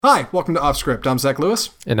Hi, welcome to Off Script. I'm Zach Lewis.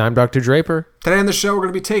 And I'm Dr. Draper. Today on the show, we're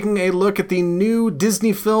going to be taking a look at the new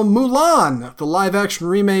Disney film Mulan, the live-action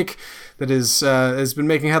remake that has been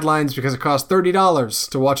making headlines because it cost $30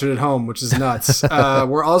 to watch it at home, which is nuts.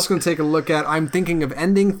 We're also going to take a look at I'm Thinking of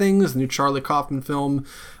Ending Things, the new Charlie Kaufman film,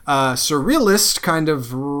 surrealist kind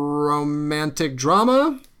of romantic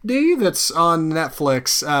drama that's on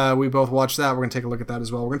Netflix. We both watched that. We're going to take a look at that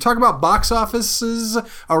as well. We're going to talk about box offices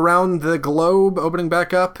around the globe opening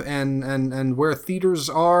back up and where theaters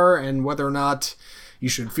are and whether or not you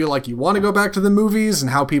should feel like you want to go back to the movies and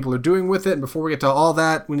how people are doing with it. And before we get to all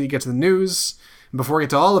that, we need to get to the news. And before we get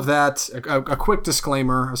to all of that, a quick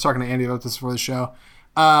disclaimer. I was talking to Andy about this before the show.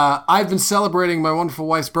 I've been celebrating my wonderful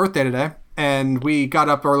wife's birthday today. And we got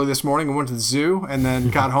up early this morning and went to the zoo and then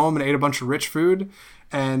got home and ate a bunch of rich food.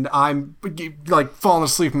 And I'm like falling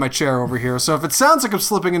asleep in my chair over here. So if it sounds like I'm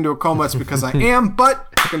slipping into a coma, it's because I am.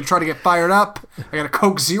 But I'm going to try to get fired up. I got a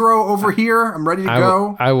Coke Zero over here. I'm ready to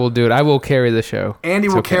go. I will do it. I will carry the show. Andy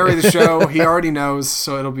will carry the show. He already knows,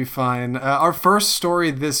 so it'll be fine. Our first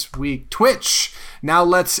story this week, Twitch now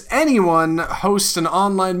lets anyone host an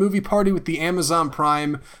online movie party with the Amazon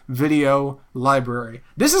Prime Video library.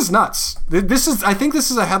 This is nuts. I think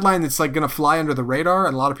this is a headline that's like going to fly under the radar,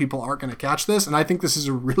 and a lot of people aren't going to catch this, and I think this is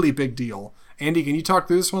a really big deal. Andy, can you talk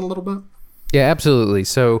through this one a little bit? Yeah, absolutely.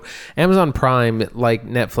 So Amazon Prime, like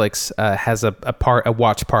Netflix, has a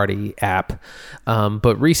watch party app.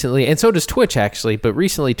 But recently, and so does Twitch actually, but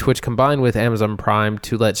recently Twitch combined with Amazon Prime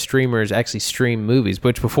to let streamers actually stream movies,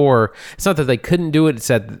 which before, it's not that they couldn't do it, it's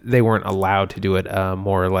that they weren't allowed to do it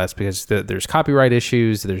more or less because there's copyright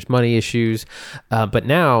issues, there's money issues. But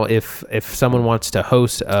now if someone wants to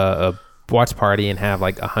host a watch party and have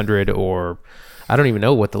like 100 or I don't even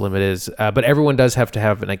know what the limit is, but everyone does have to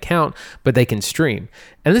have an account, but they can stream.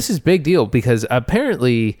 And this is a big deal because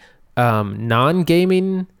apparently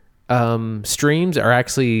non-gaming streams are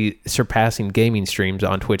actually surpassing gaming streams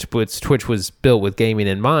on Twitch. Twitch was built with gaming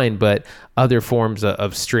in mind, but other forms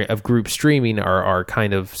of group streaming are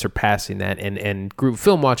kind of surpassing that, and group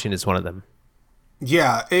film watching is one of them.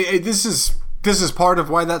 Yeah, this is part of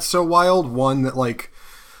why that's so wild. One, that like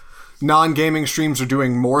non-gaming streams are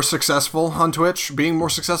being more successful on Twitch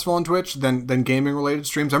than gaming-related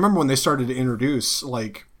streams. I remember when they started to introduce,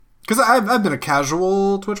 like, because I've been a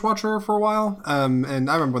casual Twitch watcher for a while, and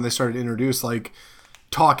I remember when they started to introduce, like,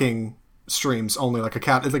 talking streams only, like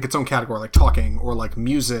like its own category, like talking or like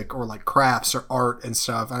music or like crafts or art and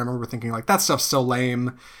stuff. And I remember thinking, like, that stuff's so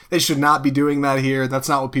lame. They should not be doing that here. That's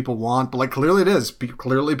not what people want. But like, clearly it is.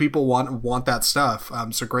 Clearly people want that stuff.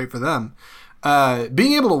 So great for them.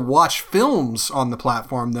 Being able to watch films on the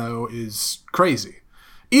platform, though, is crazy.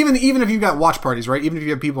 Even if you've got watch parties, right? Even if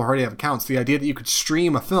you have people who already have accounts, the idea that you could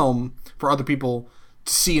stream a film for other people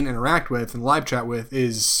to see and interact with and live chat with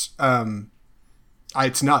is,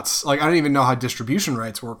 it's nuts. Like, I don't even know how distribution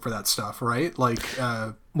rights work for that stuff, right? Like,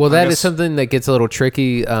 well, that is something that gets a little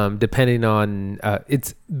tricky, depending on,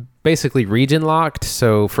 it's basically region locked.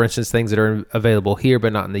 So for instance, things that are available here,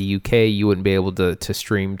 but not in the UK, you wouldn't be able to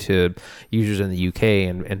stream to users in the UK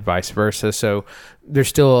and vice versa. So there's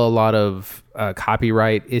still a lot of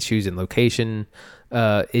copyright issues and location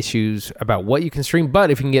issues about what you can stream.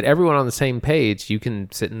 But if you can get everyone on the same page, you can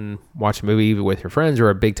sit and watch a movie with your friends, or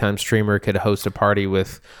a big time streamer could host a party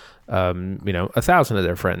with, 1,000 of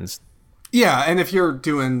their friends. Yeah, and if you're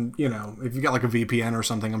doing, if you got like a VPN or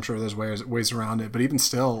something, I'm sure there's ways around it. But even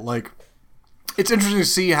still, like, it's interesting to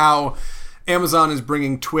see how Amazon is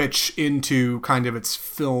bringing Twitch into kind of its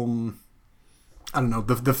film, I don't know,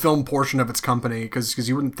 the film portion of its company, because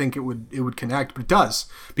you wouldn't think it would connect, but it does.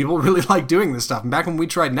 People really like doing this stuff. And back when we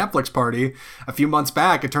tried Netflix Party a few months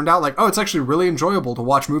back, it turned out like, oh, it's actually really enjoyable to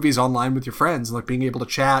watch movies online with your friends. And like being able to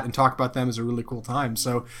chat and talk about them is a really cool time.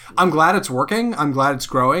 So I'm glad it's working. I'm glad it's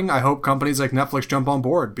growing. I hope companies like Netflix jump on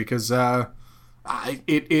board because it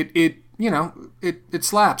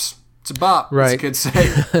slaps. It's a bop, right, as the kids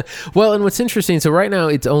say. Well, and what's interesting, so right now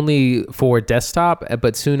it's only for desktop,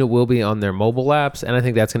 but soon it will be on their mobile apps, and I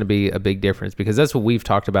think that's going to be a big difference because that's what we've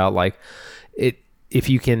talked about. Like, if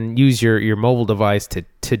you can use your mobile device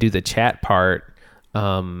to do the chat part,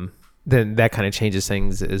 then that kind of changes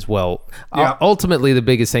things as well. Yeah. Ultimately, the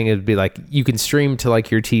biggest thing would be like you can stream to like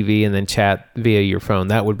your TV and then chat via your phone.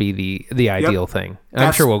 That would be the ideal thing.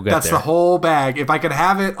 I'm sure we'll get that's there. That's the whole bag. If I could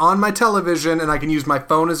have it on my television and I can use my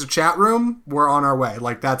phone as a chat room, we're on our way.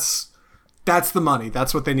 Like that's the money.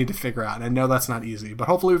 That's what they need to figure out. And I know that's not easy, but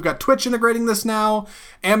hopefully we've got Twitch integrating this now.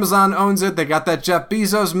 Amazon owns it. They got that Jeff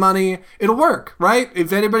Bezos money. It'll work, right?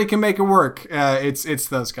 If anybody can make it work, it's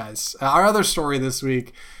those guys. Our other story this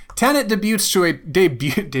week Tenet debuts to a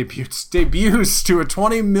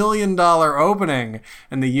 $20 million opening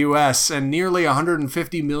in the U.S. and nearly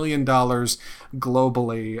 $150 million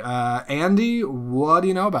globally. Andy, what do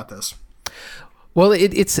you know about this? Well,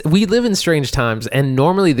 we live in strange times, and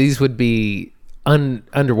normally these would be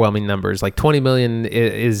underwhelming numbers. Like 20 million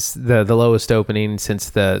is the lowest opening since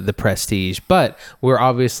the Prestige, but we're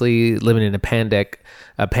obviously living in a pandemic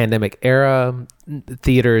era.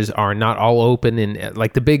 Theaters are not all open, and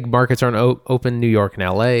like the big markets aren't open. New York and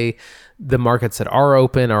LA, the markets that are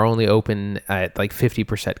open are only open at like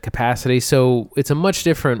 50% capacity, so it's a much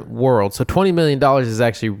different world. So $20 million is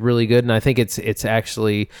actually really good, and I think it's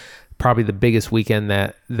actually probably the biggest weekend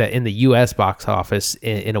that in the U.S. box office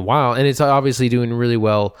in a while, and it's obviously doing really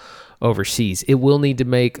well overseas. It will need to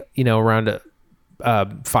make around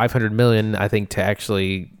 500 million, I think, to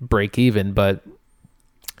actually break even, but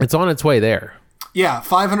it's on its way there. Yeah,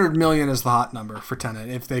 500 million is the hot number for Tenet.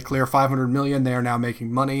 If they clear 500 million, they are now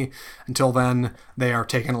making money. Until then, they are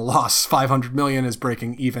taking a loss. 500 million is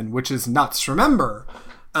breaking even, which is nuts. Remember,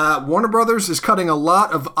 Warner Brothers is cutting a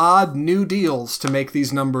lot of odd new deals to make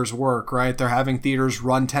these numbers work, right? They're having theaters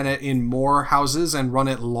run Tenet in more houses and run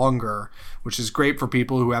it longer, which is great for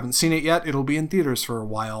people who haven't seen it yet. It'll be in theaters for a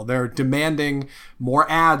while. They're demanding more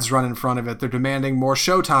ads run in front of it. They're demanding more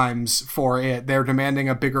showtimes for it. They're demanding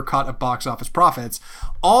a bigger cut of box office profits,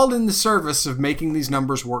 all in the service of making these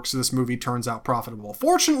numbers work so this movie turns out profitable.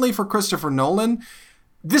 Fortunately for Christopher Nolan,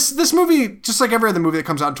 This movie, just like every other movie that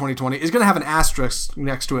comes out in 2020, is going to have an asterisk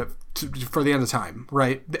next to it for the end of time,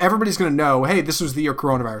 right? Everybody's going to know, hey, this was the year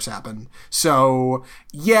coronavirus happened. So,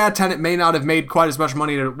 yeah, Tenet may not have made quite as much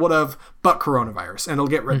money as it would have, but coronavirus, and it'll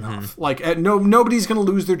get written off. Like, nobody's going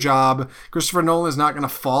to lose their job. Christopher Nolan is not going to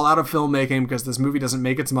fall out of filmmaking because this movie doesn't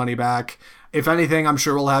make its money back. If anything, I'm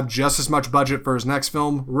sure he'll have just as much budget for his next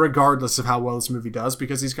film, regardless of how well this movie does,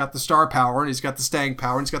 because he's got the star power, and he's got the staying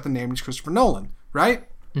power, and he's got the name, he's Christopher Nolan, right?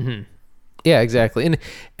 Mm-hmm. Yeah, exactly. And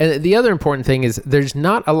the other important thing is there's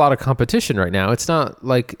not a lot of competition right now. It's not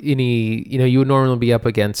like you would normally be up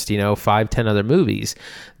against, 5-10 other movies.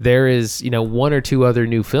 There is, 1 or 2 other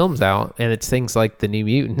new films out, and it's things like The New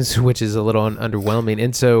Mutants, which is a little underwhelming.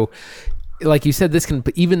 And so, like you said, this can,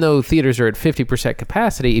 even though theaters are at 50%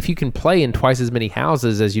 capacity, if you can play in twice as many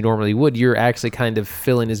houses as you normally would, you're actually kind of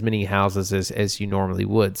filling as many houses as you normally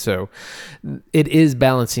would. So it is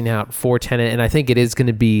balancing out for Tenet, and I think it is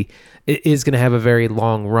going to have a very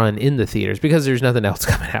long run in the theaters because there's nothing else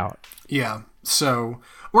coming out. Yeah. So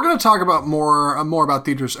we're going to talk about more about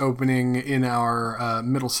theaters opening in our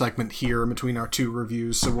middle segment here in between our 2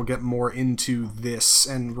 reviews. So we'll get more into this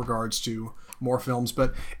in regards to more films,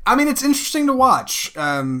 but I mean, it's interesting to watch,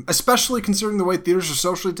 especially considering the way theaters are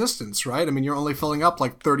socially distanced, right? I mean, you're only filling up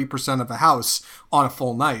like 30% of a house on a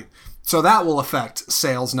full night. So that will affect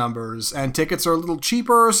sales numbers, and tickets are a little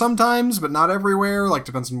cheaper sometimes, but not everywhere. Like,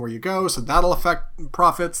 depends on where you go. So that'll affect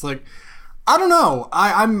profits. Like, I don't know.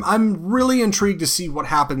 I'm really intrigued to see what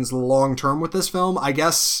happens long term with this film. I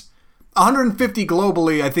guess 150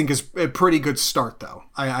 globally, I think, is a pretty good start, though.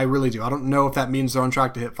 I really do. I don't know if that means they're on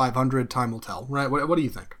track to hit 500. Time will tell, right? What do you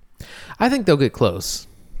think? I think they'll get close.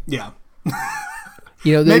 Yeah.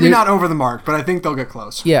 Maybe not over the mark, but I think they'll get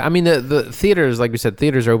close. Yeah, I mean, the theaters, like we said,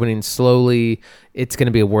 theaters are opening slowly. It's going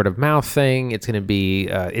to be a word of mouth thing. It's going to be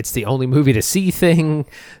it's the only movie to see thing.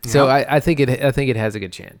 So yep. I think it has a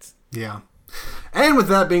good chance. Yeah. And with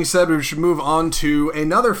that being said, we should move on to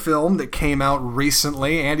another film that came out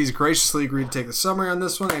recently. Andy's graciously agreed to take the summary on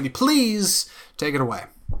this one. Andy, please take it away.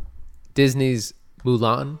 Disney's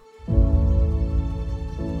Mulan.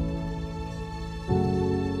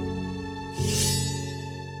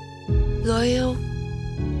 Loyal,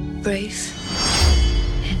 brave,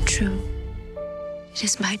 and true. It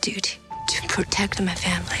is my duty to protect my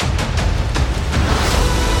family.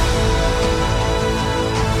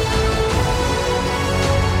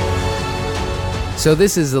 So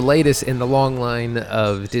this is the latest in the long line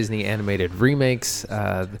of Disney animated remakes.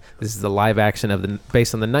 This is the live action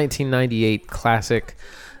based on the 1998 classic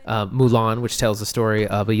Mulan, which tells the story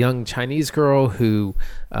of a young Chinese girl who,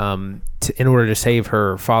 in order to save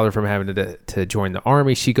her father from having to join the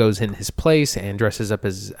army, she goes in his place and dresses up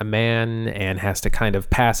as a man and has to kind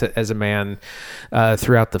of pass it as a man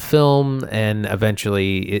throughout the film, and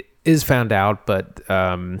eventually it is found out, but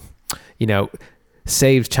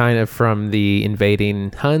saves China from the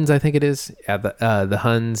invading Huns, I think it is. The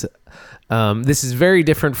Huns. This is very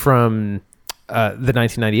different from the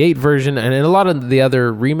 1998 version, and in a lot of the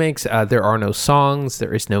other remakes, there are no songs.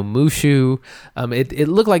 There is no Mushu. It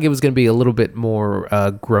looked like it was going to be a little bit more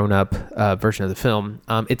grown-up version of the film.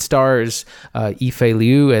 It stars Yifei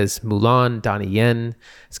Liu as Mulan, Donnie Yen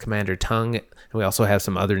as Commander Tung, and we also have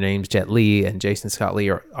some other names. Jet Li and Jason Scott Lee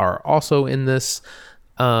are also in this.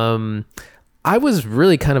 I was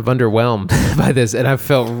really kind of underwhelmed by this, and I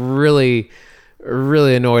felt really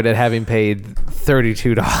annoyed at having paid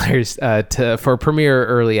 $32 for Premiere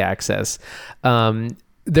Early Access.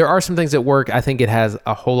 There are some things that work. I think it has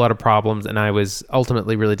a whole lot of problems, and I was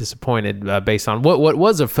ultimately really disappointed based on what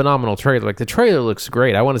was a phenomenal trailer. Like, the trailer looks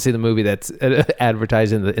great. I want to see the movie that's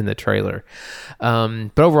advertised in the trailer.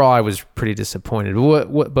 But overall, I was pretty disappointed.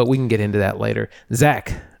 But we can get into that later.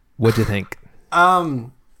 Zach, what'd you think?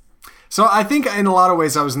 So I think in a lot of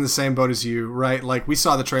ways I was in the same boat as you, right? Like, we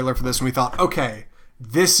saw the trailer for this and we thought, okay,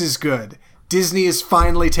 this is good. Disney is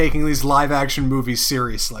finally taking these live action movies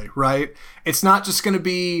seriously, right? It's not just going to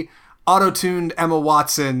be auto-tuned Emma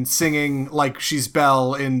Watson singing like she's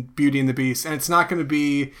Belle in Beauty and the Beast. And it's not going to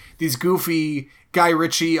be these goofy Guy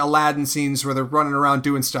Ritchie Aladdin scenes where they're running around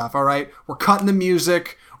doing stuff, all right? We're cutting the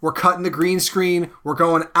music. We're cutting the green screen. We're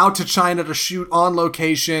going out to China to shoot on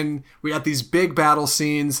location. We got these big battle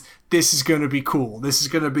scenes. This is going to be cool. This is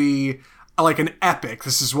going to be like an epic.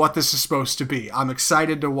 This is what this is supposed to be. I'm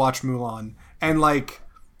excited to watch Mulan. And like,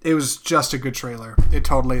 it was just a good trailer. It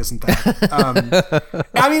totally isn't that.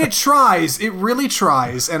 I mean, it tries. It really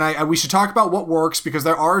tries. And we should talk about what works, because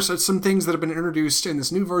there are some things that have been introduced in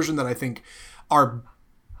this new version that I think are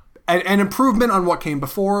an improvement on what came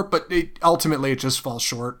before, but ultimately it just falls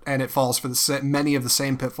short, and it falls for many of the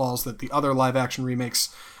same pitfalls that the other live-action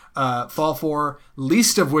remakes fall for,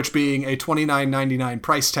 least of which being a $29.99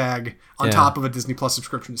 price tag on top of a Disney Plus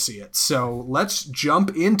subscription to see it. So let's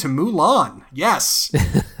jump into Mulan. Yes.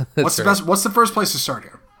 What's the first place to start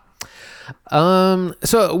here?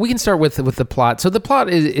 So we can start with the plot. So the plot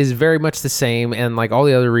is very much the same, and like all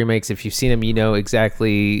the other remakes, if you've seen them, you know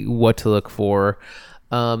exactly what to look for.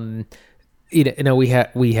 We have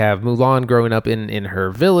Mulan growing up in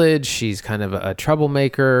her village. She's kind of a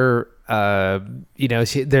troublemaker.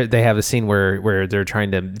 They have a scene where they're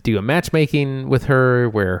trying to do a matchmaking with her,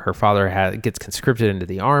 where her father gets conscripted into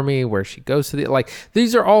the army, where she goes to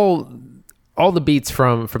these are all the beats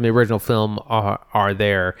from the original film are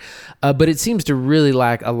there, but it seems to really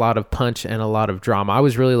lack a lot of punch and a lot of drama. I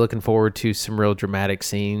was really looking forward to some real dramatic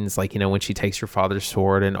scenes, like, when she takes her father's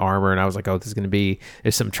sword and armor, and I was like, oh, this is going to be,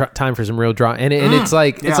 there's some time for some real drama, and it's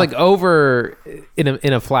like it's like over in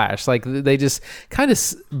a flash. Like, they just kind of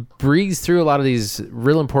breeze through a lot of these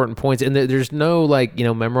real important points, and there's no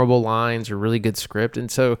memorable lines or really good script,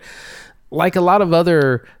 and so, like a lot of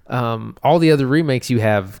other, all the other remakes, you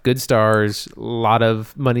have good stars, a lot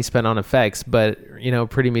of money spent on effects, but,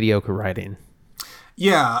 pretty mediocre writing.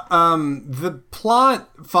 Yeah, the plot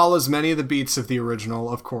follows many of the beats of the original,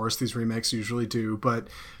 of course. These remakes usually do, but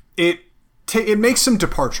it makes some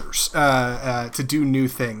departures to do new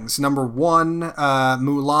things. Number one,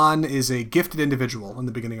 Mulan is a gifted individual in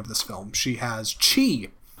the beginning of this film. She has chi,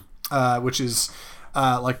 which is...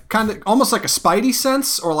 kind of almost like a Spidey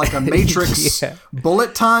sense, or like a Matrix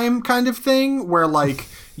bullet time kind of thing, where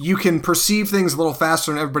you can perceive things a little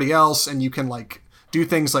faster than everybody else, and you can do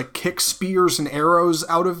things like kick spears and arrows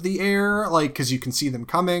out of the air, because you can see them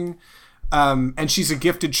coming. And she's a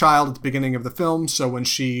gifted child at the beginning of the film, so when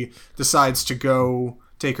she decides to go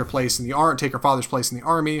take her father's place in the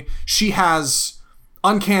army, she has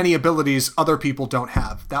uncanny abilities other people don't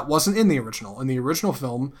have. That wasn't in the original. In the original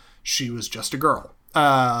film, she was just a girl.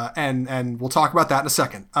 And we'll talk about that in a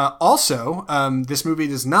second. Also, this movie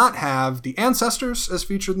does not have the ancestors as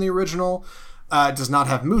featured in the original. It does not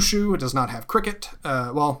have Mushu. It does not have Cricket.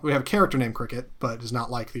 We have a character named Cricket, but it is not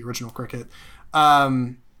like the original Cricket.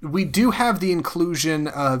 We do have the inclusion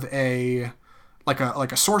of a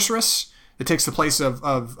sorceress that takes the place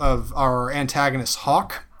of our antagonist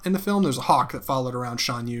Hawk. In the film, there's a hawk that followed around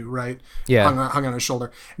Shan Yu, right? Yeah. Hung on his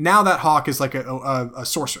shoulder. Now that hawk is like a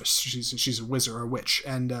sorceress. She's a wizard or a witch.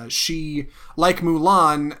 And she, like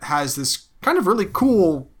Mulan, has this kind of really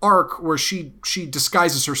cool arc where she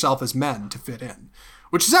disguises herself as men to fit in,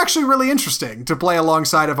 which is actually really interesting to play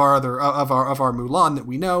alongside of our Mulan that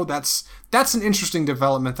we know. That's an interesting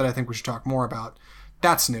development that I think we should talk more about.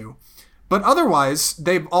 That's new. But otherwise,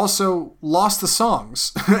 they've also lost the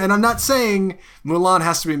songs. And I'm not saying Mulan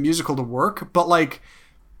has to be a musical to work, but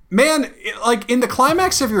in the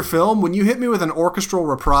climax of your film, when you hit me with an orchestral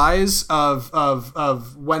reprise of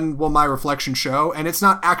When Will My Reflection Show, and it's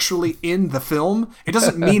not actually in the film, it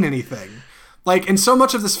doesn't mean anything. And so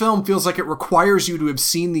much of this film feels like it requires you to have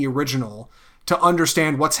seen the original to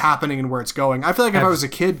understand what's happening and where it's going. I feel like if I was a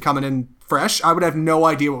kid coming in fresh, I would have no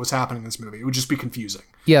idea what was happening in this movie. It would just be confusing.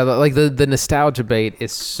 Yeah, like the nostalgia bait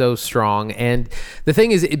is so strong. And the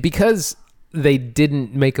thing is, because they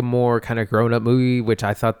didn't make a more kind of grown-up movie, which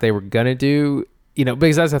I thought they were going to do,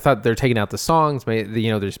 because as I thought they're taking out the songs,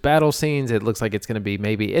 there's battle scenes. It looks like it's going to be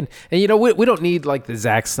maybe, and we don't need like the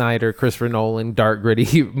Zack Snyder, Christopher Nolan, dark, gritty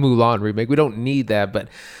Mulan remake. We don't need that, but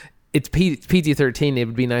it's PG-13. It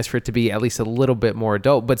would be nice for it to be at least a little bit more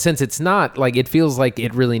adult. But since it's not, like, it feels like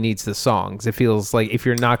it really needs the songs. It feels like if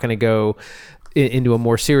you're not going to go into a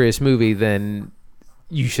more serious movie, then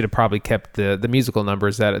you should have probably kept the musical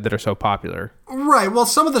numbers that are so popular. Right. Well,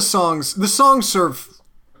 some of the songs serve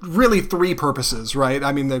really three purposes, right?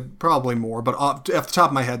 I mean, they're probably more, but off the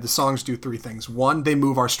top of my head, the songs do three things. One, they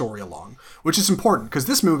move our story along, which is important because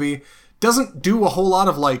this movie doesn't do a whole lot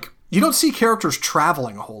of you don't see characters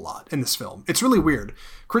traveling a whole lot in this film. It's really weird.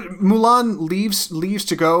 Mulan leaves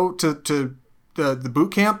to go to the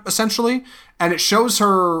boot camp, essentially, and it shows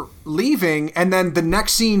her leaving, and then the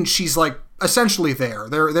next scene, she's essentially there.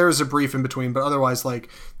 There is a brief in between, but otherwise,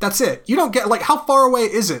 that's it. You don't get, how far away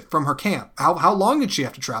is it from her camp? How long did she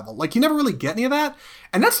have to travel? You never really get any of that,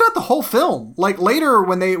 and that's not the whole film. Later,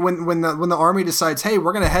 when the army decides, hey,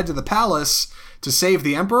 we're gonna head to the palace to save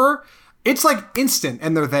the emperor, it's instant,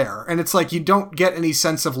 and they're there, and it's you don't get any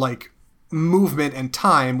sense of movement and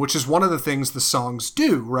time, which is one of the things the songs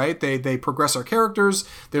do, right? They progress our characters.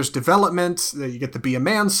 There's development. You get the Be a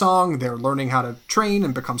Man song. They're learning how to train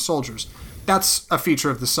and become soldiers. That's a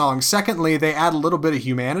feature of the song. Secondly, they add a little bit of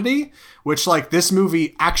humanity, which this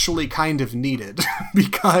movie actually kind of needed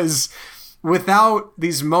because without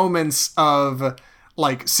these moments of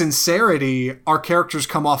sincerity, our characters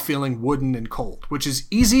come off feeling wooden and cold, which is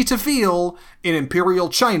easy to feel in Imperial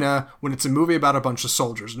China when it's a movie about a bunch of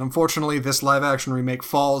soldiers. And unfortunately, this live action remake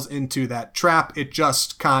falls into that trap. It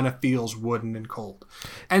just kind of feels wooden and cold.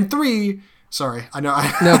 And three, sorry, I know.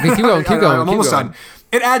 No, keep going. I'm almost done.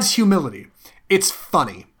 It adds humility. It's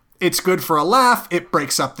funny. It's good for a laugh. It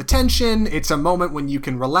breaks up the tension. It's a moment when you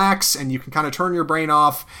can relax and you can kind of turn your brain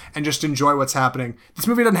off and just enjoy what's happening. This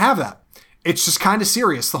movie doesn't have that. It's just kind of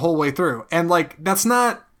serious the whole way through. And it's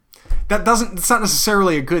not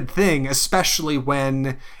necessarily a good thing, especially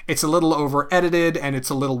when it's a little over edited and it's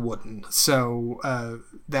a little wooden. So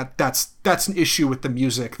that's an issue with the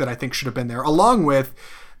music that I think should have been there, along with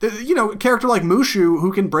a character like Mushu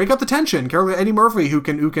who can break up the tension, character like Eddie Murphy who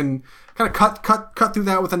can kind of cut through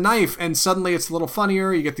that with a knife, and suddenly it's a little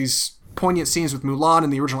funnier. You get these poignant scenes with Mulan in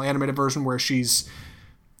the original animated version where she's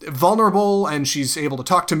vulnerable and she's able to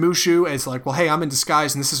talk to Mushu as well, hey, I'm in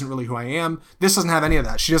disguise and this isn't really who I am. This doesn't have any of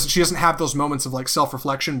that. She doesn't have those moments of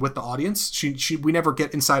self-reflection with the audience. We never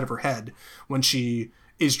get inside of her head when she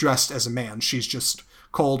is dressed as a man. She's just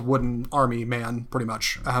cold wooden army man pretty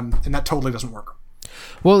much, and that totally doesn't work.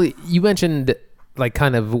 Well, you mentioned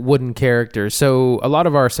kind of wooden characters. So a lot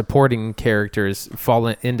of our supporting characters fall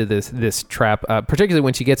into this trap, particularly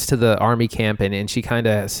when she gets to the army camp and she kind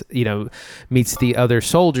of, meets the other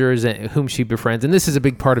soldiers whom she befriends. And this is a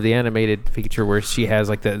big part of the animated feature where she has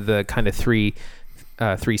the kind of three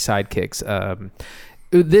sidekicks.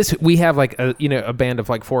 We have a band of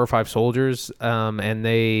 4 or 5 soldiers, and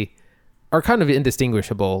they are kind of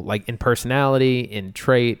indistinguishable, in personality, in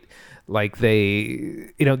trait.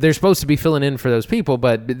 They're supposed to be filling in for those people,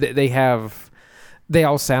 but they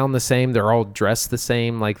all sound the same. They're all dressed the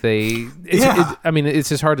same. It's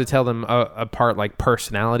just hard to tell them apart,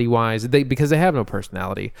 personality wise, because they have no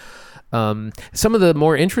personality. Some of the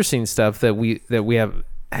more interesting stuff that we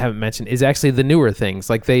haven't mentioned is actually the newer things.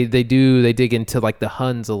 They dig into the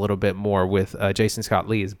Huns a little bit more with Jason Scott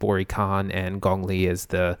Lee as Bori Khan and Gong Li as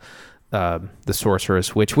the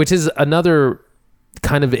sorceress witch, which is another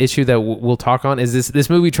kind of issue that we'll talk on. Is this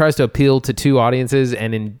movie tries to appeal to 2 audiences,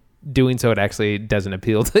 and in doing so it actually doesn't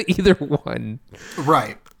appeal to either one.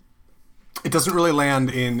 Right. It doesn't really land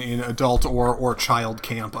in adult or child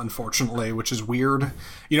camp, unfortunately, which is weird.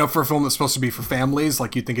 For a film that's supposed to be for families,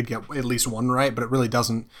 you'd think it'd get at least one right, but it really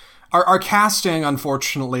doesn't. Our casting,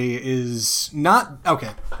 unfortunately, is not...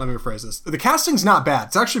 Okay, let me rephrase this. The casting's not bad.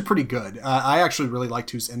 It's actually pretty good. I actually really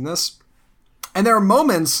liked who's in this. And there are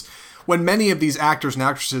moments when many of these actors and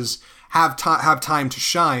actresses have time to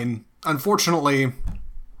shine. Unfortunately,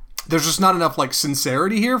 there's just not enough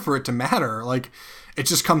sincerity here for it to matter. It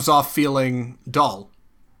just comes off feeling dull.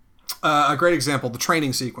 A great example, the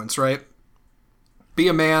training sequence, right? Be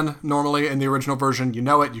a Man, normally in the original version, you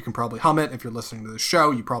know it. You can probably hum it. If you're listening to the show,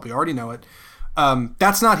 you probably already know it.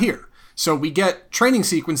 That's not here. So we get training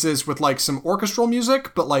sequences with some orchestral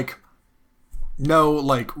music, but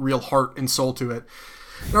no real heart and soul to it.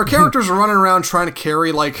 Our characters are running around trying to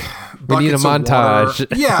carry like buckets we need a montage.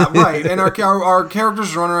 Of water. Yeah, right. And our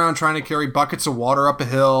characters are running around trying to carry buckets of water up a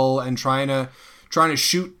hill and trying to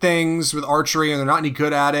shoot things with archery, and they're not any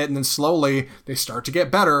good at it. And then slowly they start to get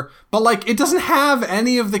better. But like, it doesn't have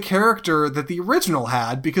any of the character that the original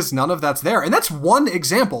had because none of that's there. And that's one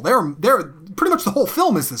example. They're pretty much the whole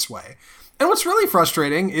film is this way. And what's really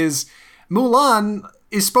frustrating is Mulan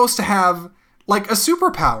is supposed to have like a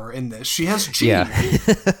superpower in this. She has chi. Yeah.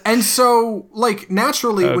 And so like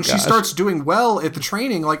naturally when she starts doing well at the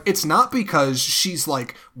training, like it's not because she's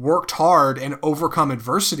like worked hard and overcome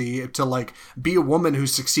adversity to like be a woman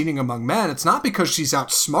who's succeeding among men. It's not because she's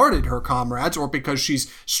outsmarted her comrades or because she's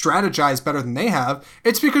strategized better than they have.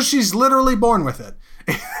 It's because she's literally born with it.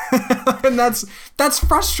 And that's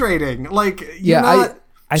frustrating. Like,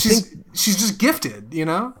 I think she's just gifted, you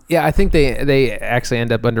know? Yeah, I think they actually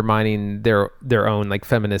end up undermining their own like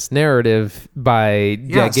feminist narrative by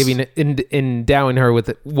endowing her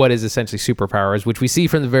with what is essentially superpowers, which we see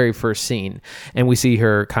from the very first scene, and we see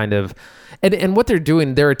her kind of and what they're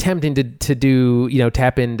doing, they're attempting to do, you know,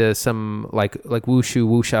 tap into some like wushu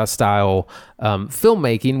wuxia style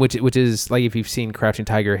filmmaking, which is like if you've seen Crouching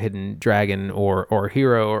Tiger, Hidden Dragon, or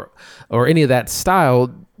Hero or any of that style.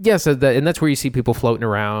 Yes, and that's where you see people floating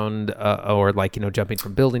around or like, you know, jumping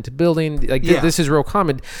from building to building. Like this is real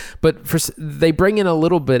common, but they bring in a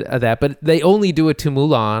little bit of that, but they only do it to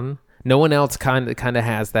Mulan. No one else kind of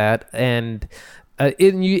has that, and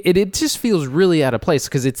it just feels really out of place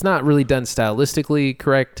because it's not really done stylistically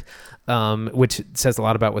correct. Which says a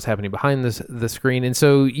lot about what's happening behind the screen. And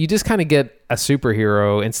so you just kind of get a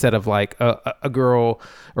superhero instead of like a girl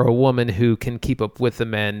or a woman who can keep up with the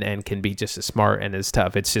men and can be just as smart and as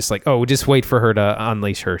tough. It's just like, oh, just wait for her to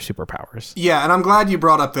unleash her superpowers. Yeah, and I'm glad you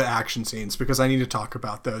brought up the action scenes because I need to talk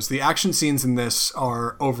about those. The action scenes in this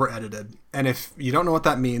are over-edited. And if you don't know what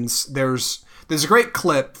that means, there's a great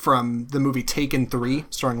clip from the movie Taken 3,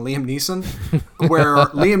 starring Liam Neeson, where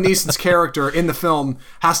Liam Neeson's character in the film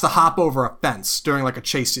has to hop over a fence during like a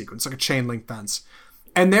chase sequence, like a chain link fence.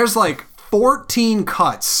 And there's like 14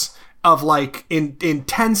 cuts of like in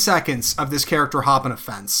 10 seconds of this character hopping a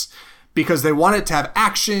fence because they want it to have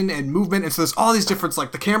action and movement. And so there's all these different,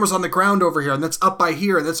 like the camera's on the ground over here and that's up by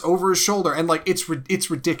here and that's over his shoulder. And like, it's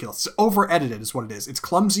ridiculous. It's over-edited is what it is. It's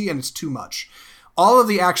clumsy and it's too much. All of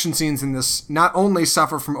the action scenes in this not only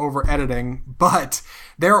suffer from over-editing, but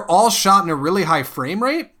they're all shot in a really high frame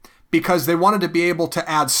rate because they wanted to be able to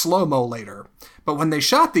add slow-mo later. But when they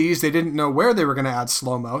shot these, they didn't know where they were going to add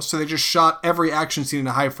slow-mo, so they just shot every action scene in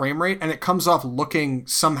a high frame rate, and it comes off looking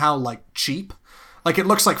somehow like cheap. Like it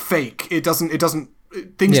looks like fake.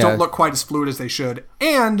 Things don't look quite as fluid as they should.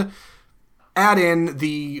 And add in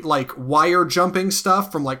the like wire jumping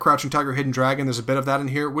stuff from like Crouching Tiger, Hidden Dragon. There's a bit of that in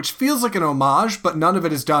here, which feels like an homage, but none of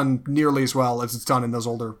it is done nearly as well as it's done in those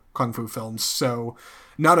older kung fu films. So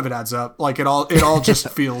none of it adds up. Like it all just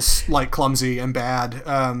feels like clumsy and bad.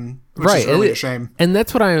 Which is really a shame. And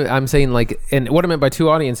that's what I'm saying. Like, and what I meant by two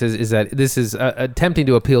audiences is that this is attempting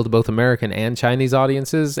to appeal to both American and Chinese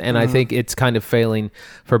audiences, and I think it's kind of failing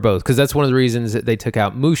for both because that's one of the reasons that they took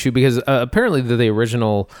out Mushu because apparently the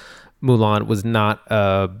original Mulan was not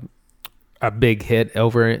a big hit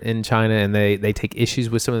over in China, and they take issues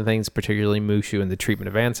with some of the things, particularly Mushu and the treatment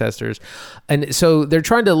of ancestors. And so they're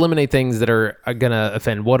trying to eliminate things that are going to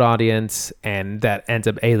offend one audience, and that ends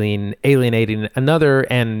up alienating another,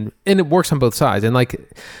 and it works on both sides. And like,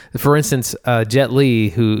 for instance, Jet Li,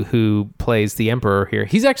 who plays the Emperor here,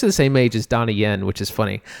 he's actually the same age as Donnie Yen, which is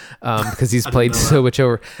funny because he's played so much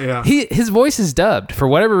over. Yeah. His voice is dubbed. For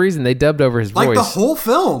whatever reason, they dubbed over his voice. Like the whole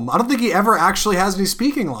film. I don't think he ever actually has any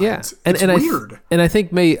speaking lines. Yeah. It's weird. And I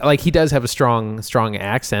think he does have a strong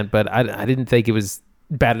accent, but I didn't think it was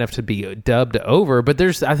bad enough to be dubbed over. But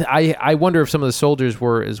I wonder if some of the soldiers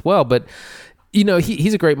were as well. But you know,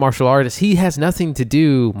 he's a great martial artist. He has nothing to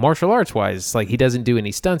do martial arts wise. Like he doesn't do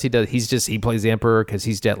any stunts. He plays the Emperor because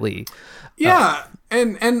he's Jet Li. Yeah.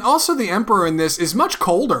 And also the Emperor in this is much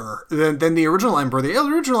colder than the original Emperor. The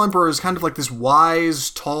original Emperor is kind of like this wise,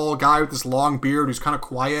 tall guy with this long beard who's kind of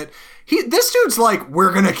quiet. This dude's like,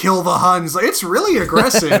 we're gonna kill the Huns. Like, it's really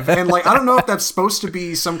aggressive, and like I don't know if that's supposed to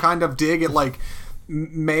be some kind of dig at like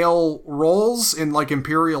male roles in like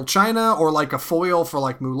Imperial China or like a foil for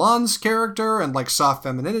like Mulan's character and like soft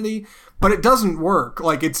femininity, but it doesn't work.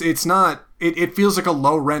 Like it's not. It feels like a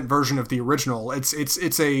low rent version of the original. It's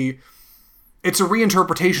a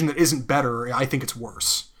reinterpretation that isn't better. I think it's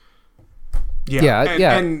worse.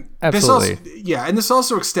 And absolutely. This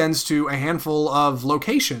also extends to a handful of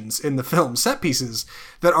locations in the film, set pieces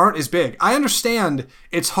that aren't as big. I understand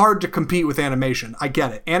it's hard to compete with animation. I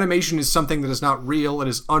get it. Animation is something that is not real. It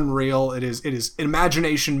is unreal. It is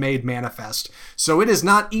imagination made manifest. So it is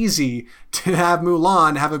not easy to have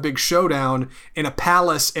Mulan have a big showdown in a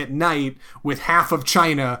palace at night with half of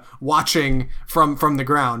China watching from the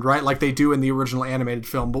ground, right? Like they do in the original animated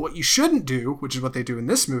film. But what you shouldn't do, which is what they do in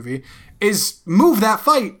this movie, is move that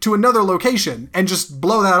fight to another location and just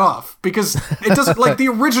blow that off, because it doesn't like the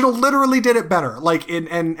original literally did it better. Like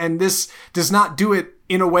and this does not do it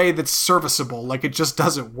in a way that's serviceable. Like it just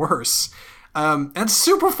does it worse. And it's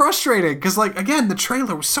super frustrating because, like, again, the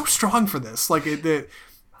trailer was so strong for this. Like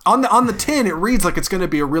on the tin, it reads like it's going to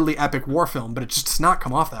be a really epic war film, but it just does not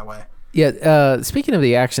come off that way. Yeah. Speaking of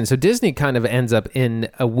the action, so Disney kind of ends up in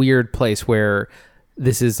a weird place where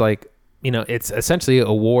this is like, it's essentially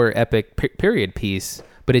a war epic period piece,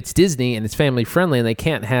 but it's Disney and it's family friendly, and they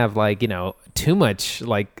can't have like, too much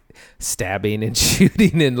like stabbing and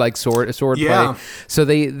shooting and like sword play. So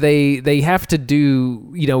they have to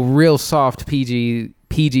do, real soft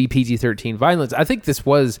PG-13 violence. I think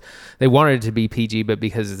they wanted it to be PG, but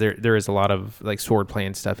because there is a lot of like sword play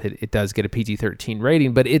and stuff, it does get a PG-13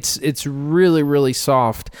 rating, but it's really, really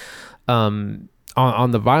soft.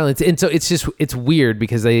 On the violence, and so it's weird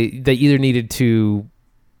because they either needed to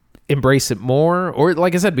embrace it more, or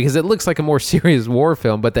like I said, because it looks like a more serious war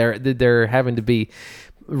film, but they're having to be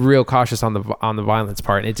real cautious on the violence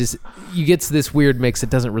part, and you get to this weird mix. It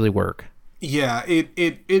doesn't really work. Yeah,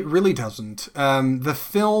 it really doesn't. The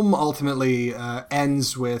film ultimately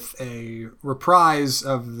ends with a reprise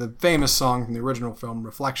of the famous song from the original film,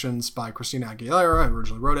 Reflections, by Christina Aguilera, who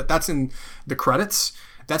originally wrote it. That's in the credits.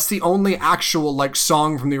 That's the only actual like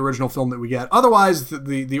song from the original film that we get. Otherwise,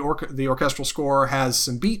 the orchestral score has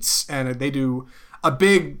some beats, and they do a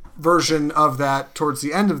big version of that towards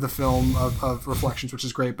the end of the film of Reflections, which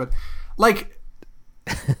is great. But like,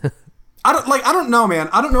 I don't know, man.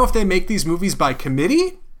 I don't know if they make these movies by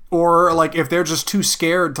committee, or like if they're just too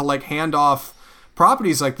scared to like hand off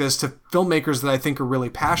properties like this to filmmakers that I think are really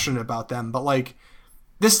passionate about them. But like,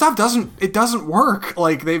 this stuff doesn't work.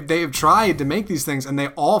 Like they've tried to make these things and they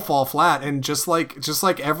all fall flat. And just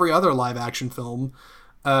like every other live action film,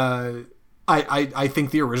 I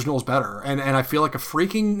think the original is better. And I feel like a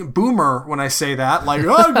freaking boomer when I say that. Like,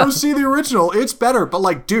 oh, go see the original. It's better. But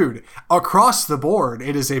like, dude, across the board,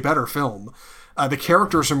 it is a better film. The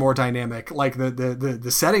characters are more dynamic. Like the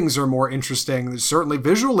settings are more interesting. There's certainly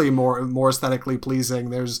visually more aesthetically pleasing.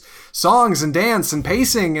 There's songs and dance and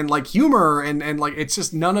pacing and like humor and like it's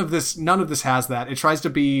just none of this has that. It tries to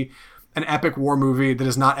be an epic war movie that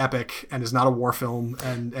is not epic and is not a war film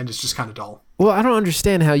and it's just kind of dull. Well, I don't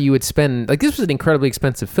understand how you would spend like this was an incredibly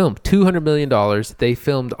expensive film, $200 million. They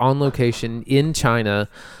filmed on location in China.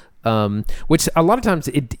 Which a lot of times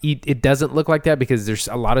it doesn't look like that because there's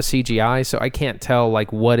a lot of CGI, so I can't tell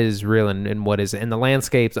like what is real and what isn't. And the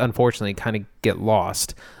landscapes, unfortunately, kind of get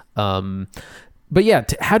lost. But yeah,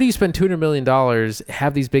 how do you spend $200 million,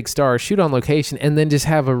 have these big stars, shoot on location, and then just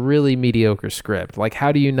have a really mediocre script? Like,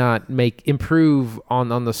 how do you not improve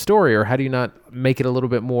on the story, or how do you not make it a little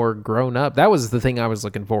bit more grown up? That was the thing I was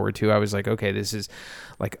looking forward to. I was like, okay, this is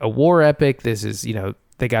like a war epic. This is,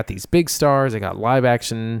 they got these big stars. They got live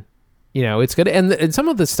action. It's good, and some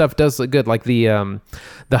of the stuff does look good. Like the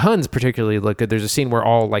Huns particularly look good. There's a scene where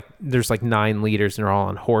there's like 9 leaders and they're all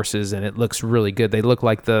on horses, and it looks really good. They look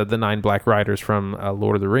like the 9 Black Riders from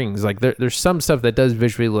Lord of the Rings. Like there's some stuff that does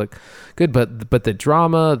visually look good, but the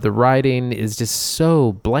drama, the writing is just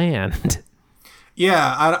so bland.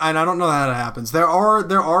 Yeah, and I don't know how that happens. There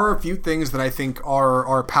are a few things that I think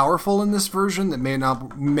are powerful in this version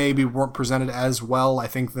that maybe weren't presented as well. I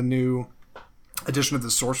think the new addition of the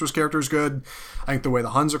sorceress character is good. I think the way the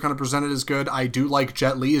Huns are kind of presented is good. I do like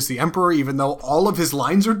Jet Li as the Emperor, even though all of his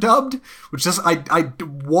lines are dubbed, which just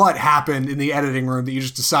what happened in the editing room that you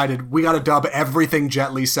just decided we got to dub everything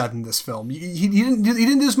Jet Li said in this film? He didn't do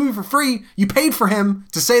this movie for free. You paid for him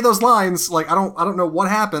to say those lines. Like I don't know what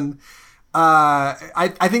happened.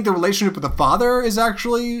 I think the relationship with the father is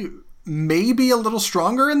actually maybe a little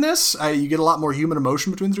stronger in this. You get a lot more human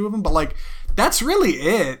emotion between the two of them, but like that's really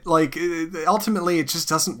it. Like ultimately it just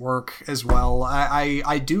doesn't work as well.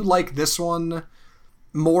 I do like this one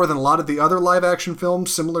more than a lot of the other live action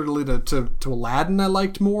films, similarly to Aladdin I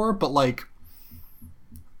liked more, but like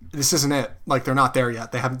this isn't it. Like they're not there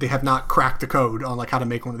yet. They have not cracked the code on like how to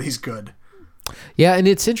make one of these good. Yeah, and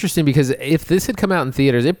it's interesting because if this had come out in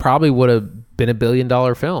theaters, it probably would have been $1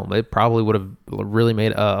 billion film. It probably would have really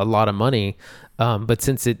made a lot of money. But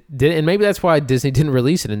since it did, and maybe that's why Disney didn't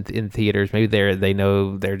release it in theaters. Maybe they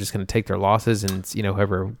know they're just going to take their losses, and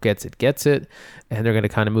whoever gets it, and they're going to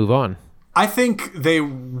kind of move on. I think they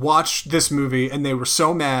watched this movie and they were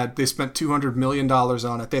so mad they spent $200 million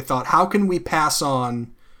on it. They thought, how can we pass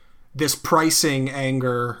on this pricing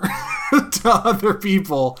anger to other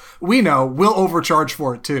people? We know we'll overcharge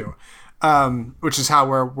for it too, which is how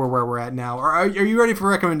we're where we're at now. Are you ready for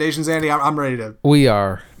recommendations, Andy? I'm ready to. We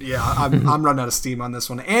are. Yeah, I'm running out of steam on this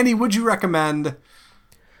one. Andy, would you recommend?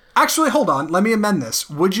 Actually, hold on. Let me amend this.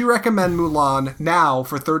 Would you recommend Mulan now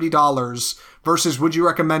for $30 versus would you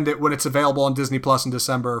recommend it when it's available on Disney Plus in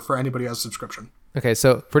December for anybody else's subscription? Okay,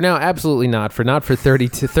 so for now, absolutely not. For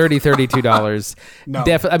 $32. No.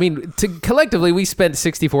 Definitely. I mean, collectively, we spent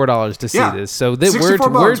 $64 to see this. So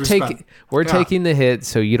we're taking the hit,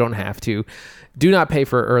 so you don't have to. Do not pay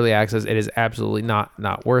for early access. It is absolutely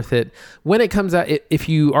not worth it. When it comes out, if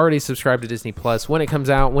you already subscribe to Disney Plus, when it comes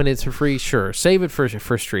out, when it's for free, sure, save it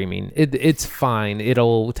for streaming. It's fine.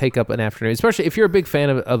 It'll take up an afternoon, especially if you're a big fan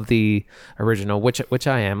of the original, which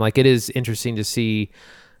I am. Like, it is interesting to see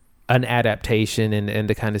an adaptation and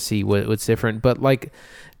to kind of see what's different. But like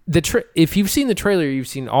if you've seen the trailer, you've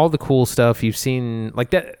seen all the cool stuff. You've seen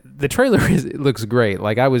like that. The trailer looks great.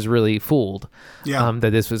 Like, I was really fooled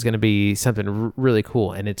that this was going to be something really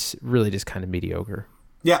cool, and it's really just kind of mediocre.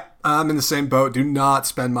 Yeah, I'm in the same boat. Do not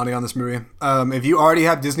spend money on this movie. If you already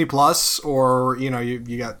have Disney Plus, or you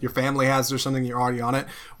got your family has or something, you're already on it.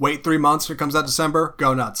 Wait 3 months when it comes out December.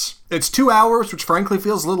 Go nuts. It's 2 hours, which frankly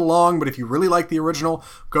feels a little long, but if you really like the original,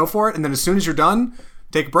 go for it. And then as soon as you're done,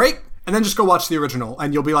 take a break. And then just go watch the original,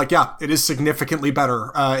 and you'll be like, yeah, it is significantly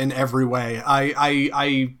better in every way.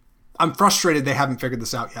 I'm frustrated they haven't figured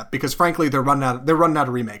this out yet, because frankly, they're running out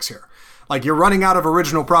of remakes here. Like, you're running out of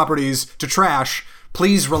original properties to trash.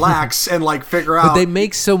 Please relax and like figure out. But they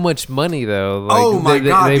make so much money though. Like, oh my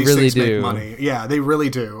God, they these really things do make money. Yeah, they really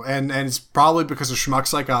do. And it's probably because of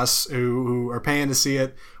schmucks like us who are paying to see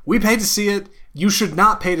it. We pay to see it. You should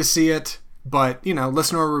not pay to see it. But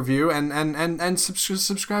listen to our review and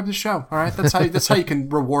subscribe to the show. All right, that's how you can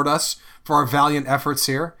reward us for our valiant efforts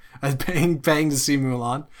here at paying to see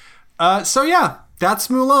Mulan. So yeah, that's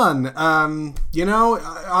Mulan.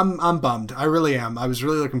 I'm bummed. I really am. I was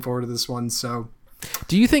really looking forward to this one. So,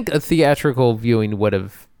 do you think a theatrical viewing would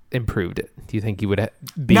have improved it? Do you think you would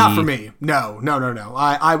be? Not for me. No.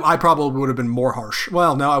 I probably would have been more harsh.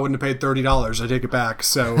 Well, no, I wouldn't have paid $30. I take it back.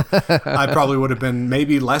 So I probably would have been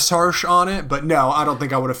maybe less harsh on it. But no, I don't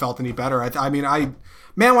think I would have felt any better. When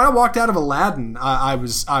I walked out of Aladdin, I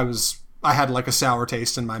had like a sour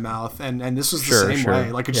taste in my mouth, and this was the same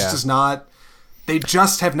way. Like, it just does not. They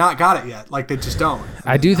just have not got it yet. Like, they just don't.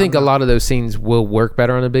 I do think a lot of those scenes will work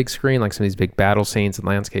better on a big screen, like some of these big battle scenes and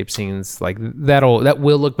landscape scenes. Like, that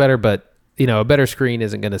will look better, but a better screen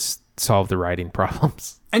isn't going to solve the writing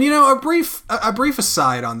problems. And a brief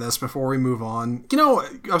aside on this before we move on.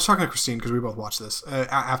 I was talking to Christine because we both watched this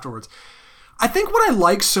afterwards. I think what I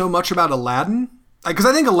like so much about Aladdin, because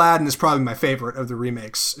I think Aladdin is probably my favorite of the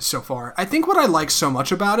remakes so far. I think what I like so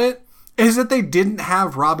much about it is that they didn't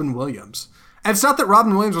have Robin Williams. And it's not that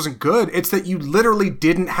Robin Williams wasn't good. It's that you literally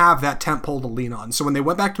didn't have that tentpole to lean on. So when they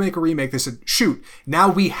went back to make a remake, they said, shoot,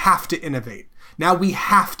 now we have to innovate. Now we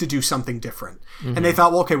have to do something different. Mm-hmm. And they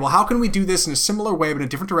thought, how can we do this in a similar way, but in a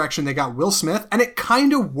different direction? They got Will Smith, and it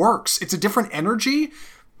kind of works. It's a different energy,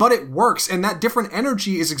 but it works. And that different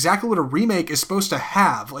energy is exactly what a remake is supposed to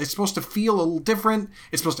have. It's supposed to feel a little different.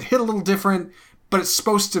 It's supposed to hit a little different, but it's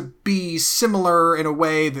supposed to be similar in a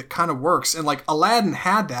way that kind of works. And like, Aladdin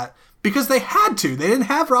had that. Because they had to. They didn't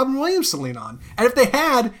have Robin Williams to lean on. And if they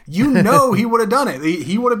had, he would have done it.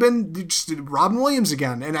 He would have been just Robin Williams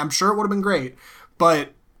again. And I'm sure it would have been great.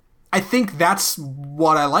 But I think that's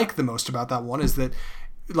what I like the most about that one is that,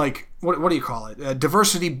 like, what do you call it?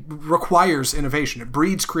 Diversity requires innovation. It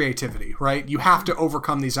breeds creativity, right? You have to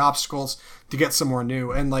overcome these obstacles to get somewhere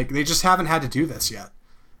new. And, like, they just haven't had to do this yet.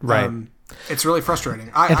 Right. It's really frustrating.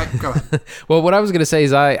 I go ahead. Well, what I was going to say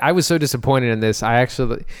is I was so disappointed in this. I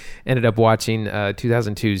actually ended up watching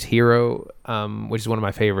 2002's Hero, which is one of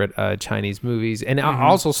my favorite Chinese movies, and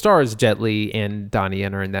also stars Jet Li and Donnie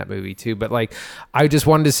Yen are in that movie too. But like, I just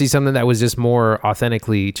wanted to see something that was just more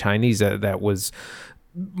authentically Chinese, that was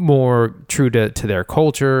more true to their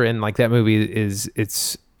culture, and like that movie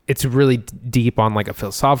it's really deep on like a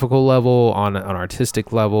philosophical level, on an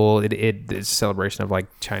artistic level. It's a celebration of like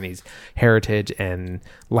Chinese heritage, and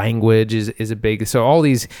language is a big, so all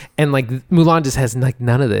these, and like Mulan just has like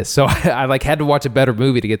none of this. So I like had to watch a better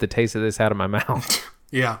movie to get the taste of this out of my mouth.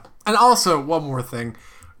 Yeah. And also one more thing.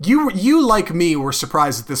 You like me were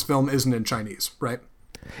surprised that this film isn't in Chinese, right?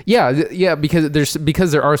 Yeah,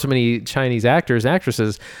 because there are so many Chinese actors and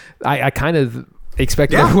actresses, I kind of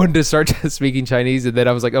expected everyone to start speaking Chinese, and then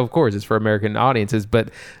I was like, oh, of course, it's for American audiences, but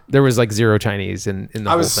there was like zero Chinese in the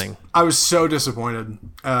whole thing. I was so disappointed.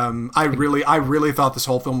 I really thought this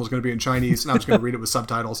whole film was going to be in Chinese, and I was going to read it with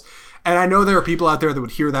subtitles. And I know there are people out there that would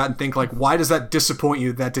hear that and think like, why does that disappoint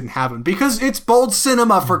you that didn't happen? Because it's bold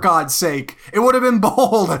cinema, for God's sake. It would have been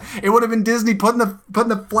bold. It would have been Disney putting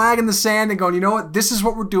the flag in the sand and going, you know what? This is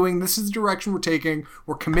what we're doing. This is the direction we're taking.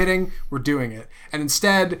 We're committing. We're doing it. And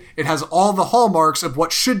instead, it has all the hallmarks of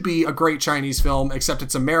what should be a great Chinese film, except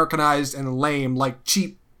it's Americanized and lame, like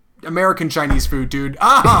cheap American Chinese food, dude.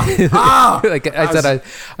 Like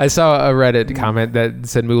I saw a Reddit comment that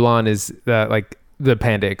said Mulan is like the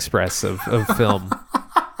Panda Express of film.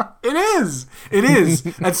 It is.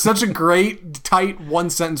 That's such a great, tight,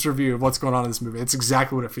 one-sentence review of what's going on in this movie. It's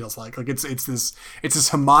exactly what it feels like. Like it's this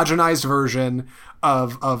homogenized version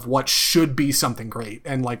of what should be something great,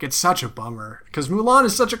 and like it's such a bummer because Mulan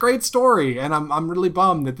is such a great story, and I'm really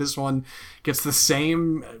bummed that this one gets the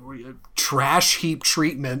same trash heap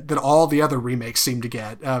treatment that all the other remakes seem to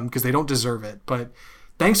get because they don't deserve it. But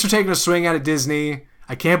thanks for taking a swing at it, Disney.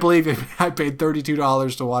 I can't believe I paid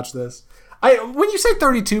 $32 to watch this. When you say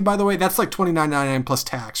 32, by the way, that's like $29.99 plus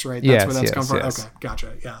tax, right? That's where that's come from. Yes. Okay,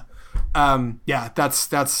 gotcha. Yeah.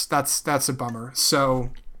 That's a bummer. So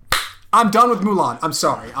I'm done with Mulan. I'm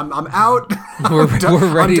sorry. I'm out.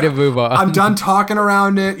 We're ready to move on. I'm done talking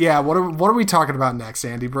around it. Yeah. What are we talking about next,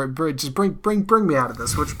 Andy? Just bring me out of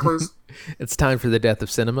this, would you please? It's time for the death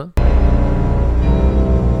of cinema.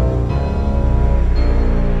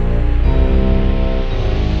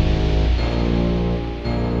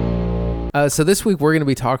 So this week we're going to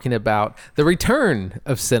be talking about the return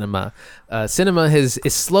of cinema. Cinema is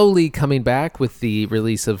slowly coming back with the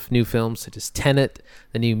release of new films such as Tenet,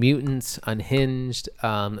 The New Mutants, Unhinged.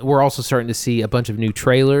 We're also starting to see a bunch of new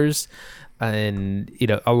trailers, and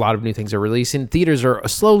a lot of new things are releasing. Theaters are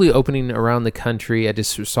slowly opening around the country. I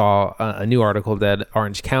just saw a new article that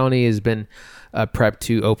Orange County has been prepped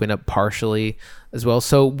to open up partially as well.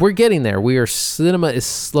 So we're getting there. Cinema is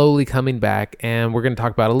slowly coming back, and we're going to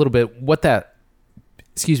talk about a little bit what that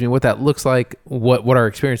looks like, what our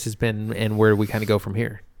experience has been, and where we kind of go from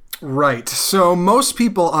here. Right. So most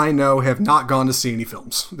people I know have not gone to see any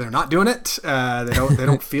films. They're not doing it. They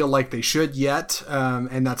don't feel like they should yet,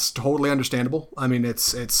 and that's totally understandable. I mean,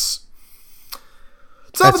 it's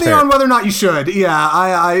up in the air on whether or not you should. Yeah,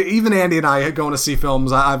 I even Andy and I going to see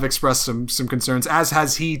films, I've expressed some concerns, as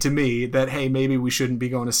has he to me, that hey, maybe we shouldn't be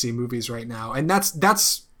going to see movies right now, and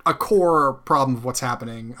that's a core problem of what's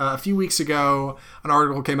happening. A few weeks ago, an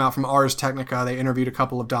article came out from Ars Technica. They interviewed a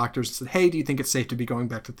couple of doctors and said, hey, do you think it's safe to be going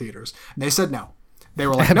back to theaters? And they said no. They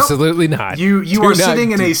were like, absolutely nope. not. You are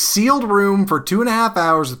sitting in a sealed room for 2.5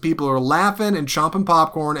 hours with people who are laughing and chomping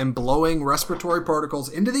popcorn and blowing respiratory particles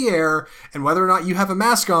into the air. And whether or not you have a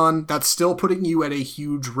mask on, that's still putting you at a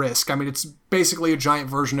huge risk. I mean, it's basically a giant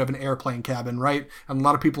version of an airplane cabin, right? And a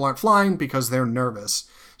lot of people aren't flying because they're nervous.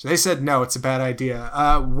 So they said, no, it's a bad idea.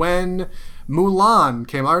 When Mulan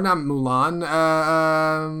came out, or not Mulan,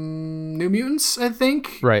 New Mutants, I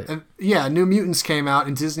think. Right. New Mutants came out,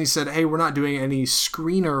 and Disney said, hey, we're not doing any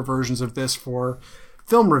screener versions of this for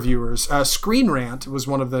film reviewers. Screen Rant was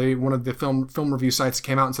one of the film review sites that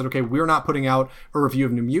came out and said, okay, we're not putting out a review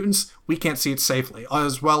of New Mutants. We can't see it safely.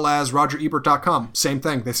 As well as RogerEbert.com. Same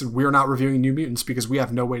thing. They said, we're not reviewing New Mutants because we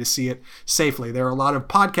have no way to see it safely. There are a lot of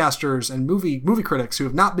podcasters and movie critics who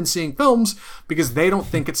have not been seeing films because they don't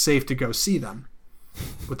think it's safe to go see them.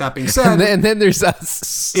 With that being said... and then there's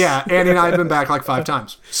us. Yeah, Andy and I have been back like 5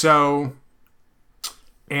 times. So,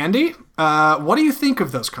 Andy, what do you think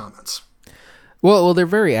of those comments? Well, they're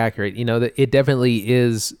very accurate. That it definitely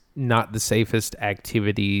is not the safest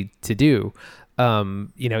activity to do.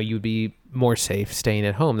 You'd be more safe staying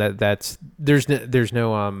at home. There's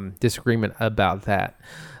no disagreement about that.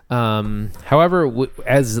 However,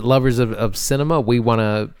 as lovers of cinema, we want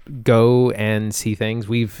to go and see things.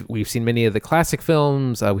 We've seen many of the classic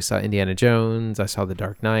films. We saw Indiana Jones. I saw The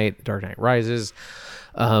Dark Knight Rises.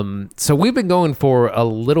 So we've been going for a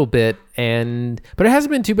little bit, but it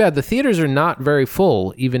hasn't been too bad. The theaters are not very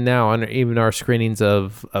full even now, even our screenings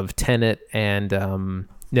of Tenet and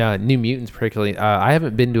New Mutants particularly. I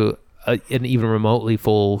haven't been to an even remotely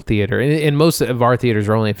full theater, and most of our theaters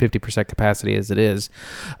are only at 50% capacity as it is.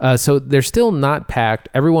 So they're still not packed.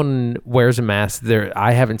 Everyone wears a mask.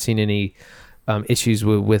 I haven't seen any issues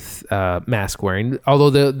with mask wearing.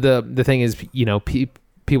 Although the thing is,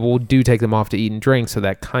 people do take them off to eat and drink, so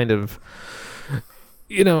that kind of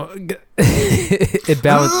you know, it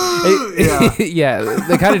balance.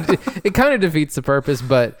 It kind of defeats the purpose,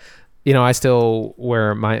 but you know, I still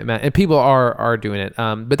wear my mask, and people are doing it.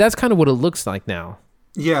 But that's kind of what it looks like now.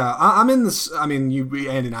 Yeah, I'm in this. I mean,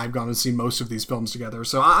 Andy and I have gone and seen most of these films together,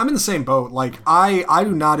 so I'm in the same boat. Like, I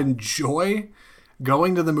do not enjoy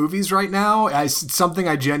going to the movies right now. It's something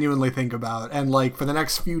I genuinely think about, and like for the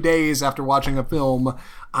next few days after watching a film,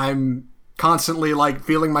 I'm constantly like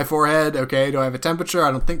feeling my forehead. Okay, do I have a temperature?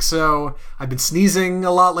 I don't think so. I've been sneezing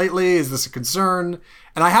a lot lately. Is this a concern?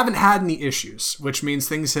 And I haven't had any issues, which means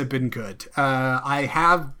things have been good. I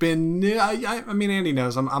have been, I mean, Andy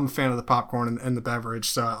knows I'm a fan of the popcorn and the beverage,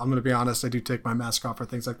 so I'm going to be honest, I do take my mask off for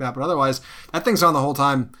things like that. But otherwise, that thing's on the whole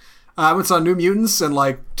time. I went and saw New Mutants and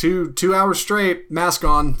like two hours straight, mask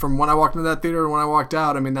on from when I walked into that theater to when I walked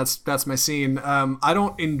out. I mean, that's my scene. I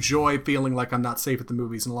don't enjoy feeling like I'm not safe at the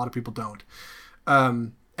movies, and a lot of people don't.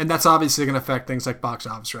 And that's obviously going to affect things like box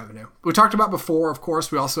office revenue. We talked about before, of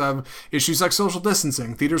course, we also have issues like social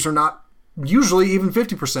distancing. Theaters are not usually even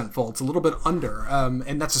 50% full. It's a little bit under,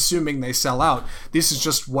 and that's assuming they sell out. This is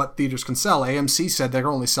just what theaters can sell. AMC said they're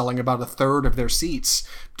only selling about a third of their seats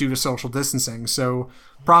due to social distancing. So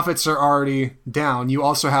profits are already down. You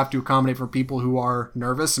also have to accommodate for people who are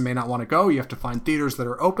nervous and may not want to go. You have to find theaters that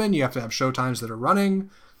are open. You have to have showtimes that are running.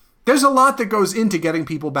 There's a lot that goes into getting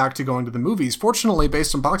people back to going to the movies. Fortunately,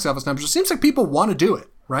 based on box office numbers, it seems like people want to do it,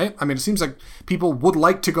 right? I mean, it seems like people would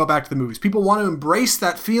like to go back to the movies. People want to embrace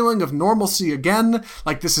that feeling of normalcy again,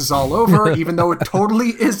 like this is all over, even though it totally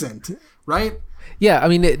isn't, right? Yeah, I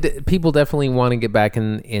mean, people definitely want to get back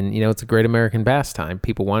in, you know, it's a great American pastime.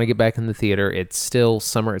 People want to get back in the theater. It's still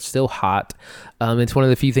summer. It's still hot. It's one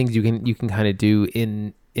of the few things you can kind of do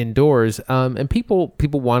indoors, and people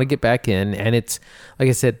want to get back in, and it's like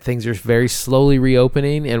I said, things are very slowly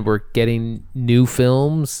reopening, and we're getting new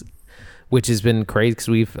films, which has been crazy because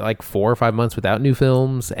we've like 4 or 5 months without new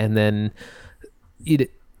films, and then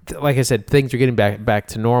like I said, things are getting back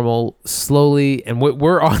to normal slowly, and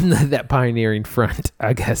we're on that pioneering front,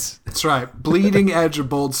 I guess. That's right, bleeding edge of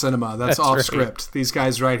bold cinema. That's off right. Script. These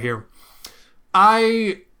guys right here.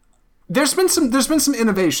 There's been some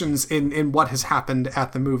innovations in what has happened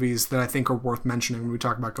at the movies that I think are worth mentioning when we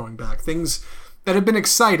talk about going back. Things that have been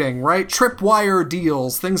exciting, right? Tripwire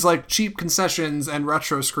deals, things like cheap concessions and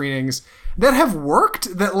retro screenings that have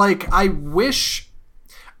worked that like I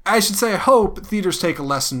hope theaters take a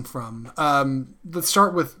lesson from. Let's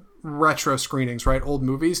start with retro screenings, right? Old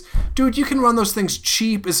movies. Dude, you can run those things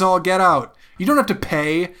cheap as all get out. You don't have to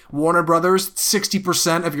pay Warner Brothers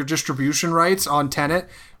 60% of your distribution rights on Tenet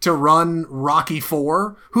to run Rocky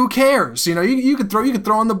IV. Who cares? You know, you could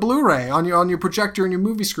throw on the Blu-ray on your projector and your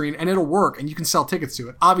movie screen, and it'll work, and you can sell tickets to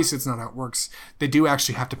it. Obviously, it's not how it works. They do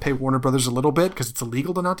actually have to pay Warner Brothers a little bit because it's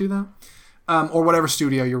illegal to not do that. Or whatever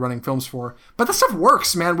studio you're running films for. But that stuff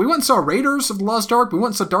works, man. We went and saw Raiders of the Lost Ark. We went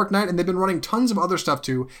and saw Dark Knight, and they've been running tons of other stuff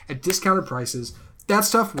too at discounted prices. That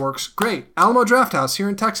stuff works great. Alamo Drafthouse here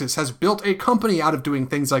in Texas has built a company out of doing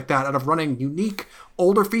things like that, out of running unique,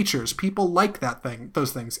 older features. People like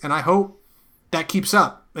those things, and I hope that keeps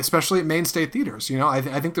up, especially at mainstay theaters. You know, I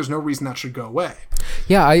think there's no reason that should go away.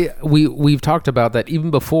 Yeah, we've talked about that even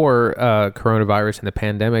before coronavirus and the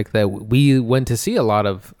pandemic, that we went to see a lot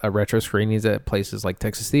of retro screenings at places like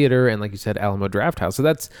Texas Theater and, like you said, Alamo Drafthouse. So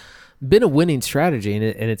that's been a winning strategy, and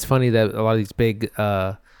it's funny that a lot of these big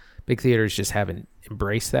theaters just haven't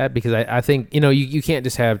embraced that, because I think, you know, you can't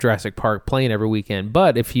just have Jurassic Park playing every weekend,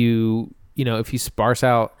 but if you sparse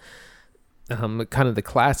out kind of the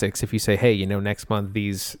classics, if you say, hey, you know, next month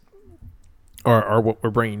these are what we're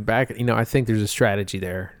bringing back, you know, I think there's a strategy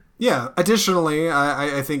there. Yeah. Additionally,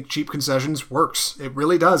 I think cheap concessions works. It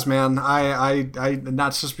really does, man. I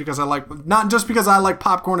not just because I like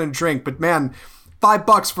popcorn and drink, but man,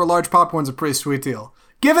 $5 for a large popcorn is a pretty sweet deal.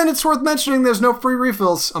 Given it's worth mentioning, there's no free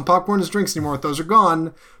refills on popcorn and drinks anymore. Those are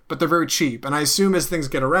gone, but they're very cheap. And I assume as things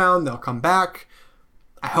get around, they'll come back.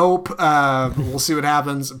 I hope. We'll see what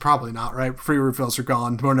happens. Probably not, right? Free refills are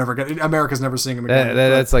gone. America's never seeing them again.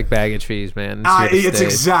 That's like baggage fees, man. It's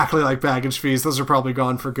exactly like baggage fees. Those are probably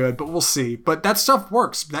gone for good, but we'll see. But that stuff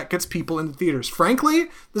works. That gets people into theaters. Frankly,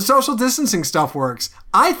 the social distancing stuff works.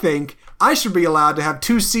 I think I should be allowed to have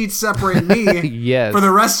 2 seats separating me yes. for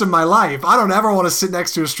the rest of my life. I don't ever want to sit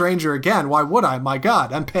next to a stranger again. Why would I? My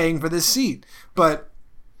God, I'm paying for this seat. But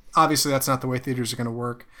obviously that's not the way theaters are going to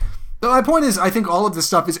work. My point is, I think all of this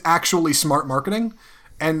stuff is actually smart marketing,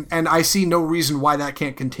 and I see no reason why that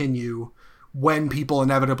can't continue when people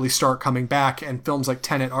inevitably start coming back and films like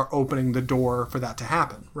Tenet are opening the door for that to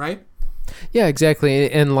happen, right? Yeah, exactly.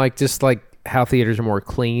 And like, just like how theaters are more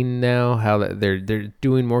clean now, how they're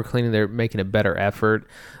doing more cleaning, they're making a better effort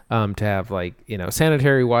to have like,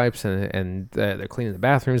 sanitary wipes, and they're cleaning the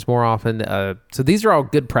bathrooms more often. So these are all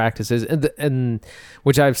good practices, and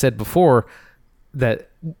which I've said before, that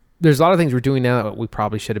there's a lot of things we're doing now that we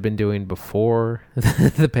probably should have been doing before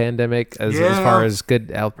the pandemic as far as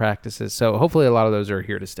good health practices. So hopefully a lot of those are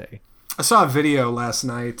here to stay. I saw a video last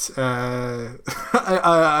night.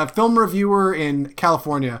 A film reviewer in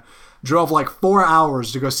California drove like 4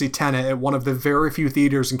 hours to go see Tenet at one of the very few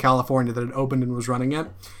theaters in California that had opened and was running it.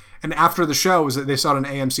 And after the show, they saw it in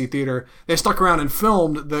an AMC theater. They stuck around and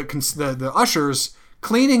filmed the ushers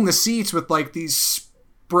cleaning the seats with like these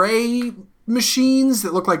spray machines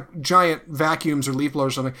that look like giant vacuums or leaf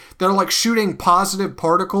blowers or something. They're like shooting positive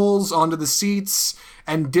particles onto the seats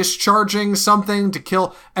and discharging something to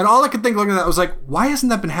kill. And all I could think looking at that was like, why hasn't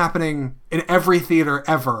that been happening in every theater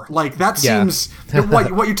ever? Like that seems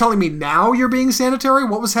what you're telling me now you're being sanitary?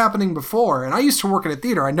 What was happening before? And I used to work in a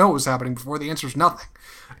theater. I know what was happening before. The answer is nothing.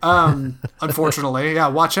 Unfortunately,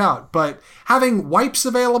 watch out. But having wipes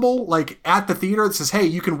available like at the theater that says, hey,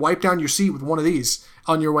 you can wipe down your seat with one of these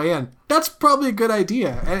on your way in, that's probably a good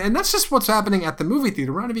idea. And that's just what's happening at the movie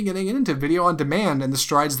theater. We're not even getting into video on demand and the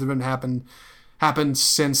strides that have been happened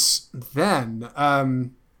since then.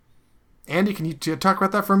 Andy, can you talk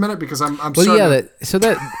about that for a minute? Because I'm well, starting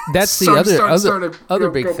that's the other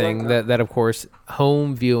big thing that of course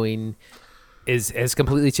home viewing has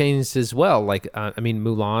completely changed as well. Like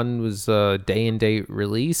Mulan was a day and date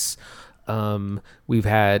release. We've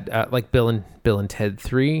had like Bill and Ted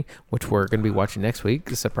 3, which we're going to be watching next week.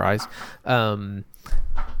 Surprise. That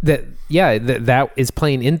is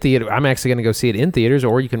playing in theater. I'm actually going to go see it in theaters,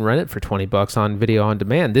 or you can rent it for $20 on video on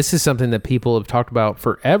demand. This is something that people have talked about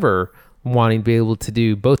forever, wanting to be able to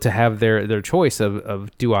do, both to have their choice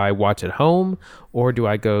of do I watch at home or do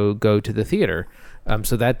I go to the theater.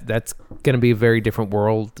 So that's going to be a very different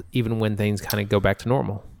world, even when things kind of go back to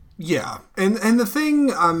normal. Yeah, and the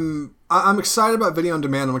thing I'm excited about video on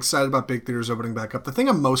demand. I'm excited about big theaters opening back up. The thing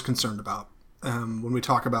I'm most concerned about when we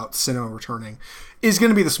talk about cinema returning is going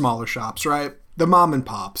to be the smaller shops, right? The mom and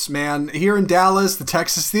pops, man. Here in Dallas, the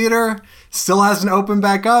Texas Theater still hasn't opened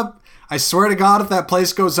back up. I swear to God, if that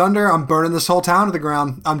place goes under, I'm burning this whole town to the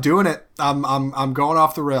ground. I'm doing it. I'm going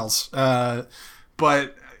off the rails.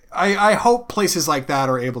 But I hope places like that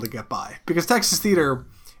are able to get by, because Texas Theater,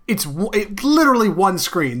 it's literally one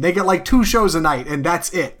screen. They get like 2 shows a night, and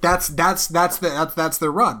that's it. That's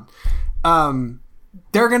their run.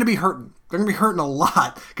 They're going to be hurting. They're going to be hurting a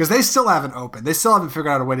lot because they still haven't opened. They still haven't figured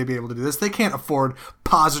out a way to be able to do this. They can't afford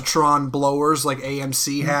positron blowers like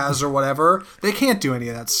AMC has or whatever. They can't do any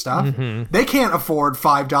of that stuff. Mm-hmm. They can't afford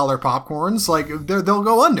 $5 popcorns. Like they'll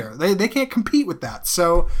go under. They can't compete with that.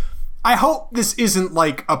 So I hope this isn't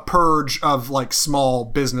like a purge of like small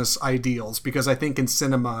business ideals, because I think in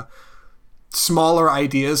cinema, smaller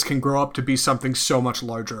ideas can grow up to be something so much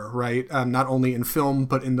larger, right? Not only in film,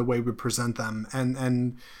 but in the way we present them.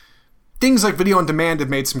 And things like video on demand have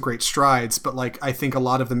made some great strides, but like I think a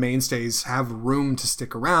lot of the mainstays have room to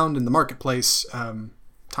stick around in the marketplace.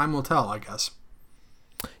 Time will tell, I guess.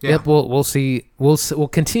 Yeah. Yep, we'll see. We'll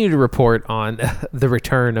continue to report on the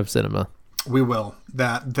return of cinema. We will.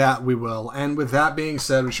 That we will. And with that being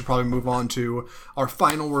said, we should probably move on to our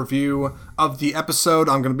final review of the episode.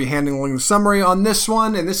 I'm going to be handling the summary on this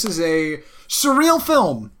one, and this is a surreal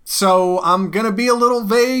film. So I'm going to be a little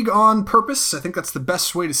vague on purpose. I think that's the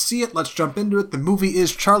best way to see it. Let's jump into it. The movie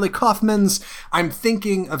is Charlie Kaufman's I'm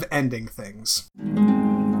Thinking of Ending Things.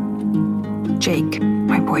 Jake,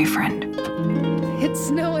 my boyfriend. It's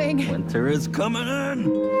snowing. Winter is coming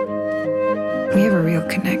in. We have a real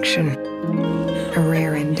connection. A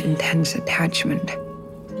rare and intense attachment.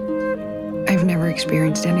 I've never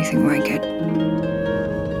experienced anything like it.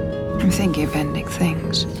 I'm thinking of ending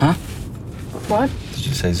things. Huh? What? Did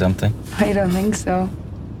you say something? I don't think so.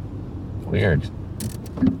 Weird.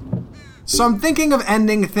 So I'm Thinking of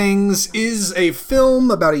Ending Things is a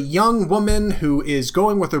film about a young woman who is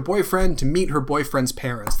going with her boyfriend to meet her boyfriend's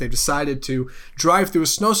parents. They've decided to drive through a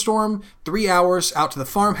snowstorm 3 hours out to the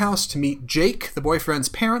farmhouse to meet Jake, the boyfriend's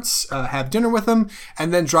parents, have dinner with him,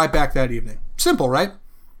 and then drive back that evening. Simple, right?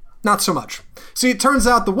 Not so much. See, it turns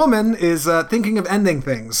out the woman is thinking of ending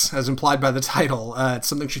things, as implied by the title. It's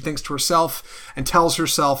something she thinks to herself and tells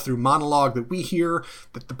herself through monologue that we hear,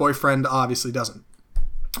 that the boyfriend obviously doesn't.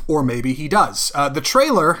 Or maybe he does. The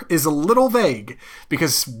trailer is a little vague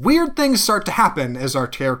because weird things start to happen as our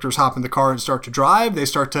characters hop in the car and start to drive. They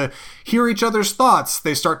start to hear each other's thoughts.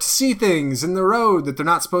 They start to see things in the road that they're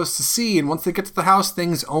not supposed to see. And once they get to the house,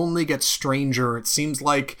 things only get stranger. It seems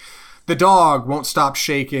like the dog won't stop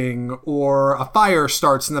shaking, or a fire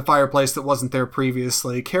starts in the fireplace that wasn't there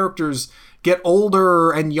previously. Characters get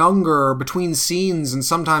older and younger between scenes, and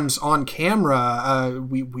sometimes on camera,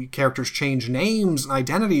 we characters change names and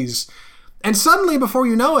identities. And suddenly, before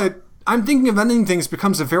you know it, I'm Thinking of Ending Things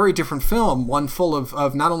becomes a very different film, one full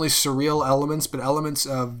of not only surreal elements, but elements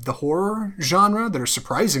of the horror genre that are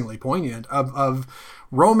surprisingly poignant, of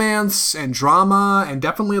romance and drama, and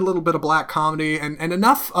definitely a little bit of black comedy, and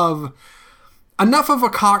enough of a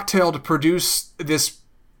cocktail to produce this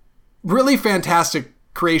really fantastic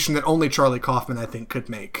creation that only Charlie Kaufman, I think, could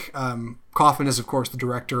make. Kaufman is, of course, the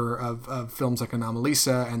director of films like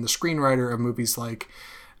Anomalisa and the screenwriter of movies like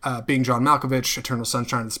Being John Malkovich, Eternal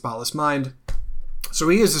Sunshine of the Spotless Mind. So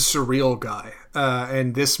he is a surreal guy.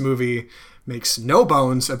 And this movie makes no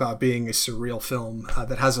bones about being a surreal film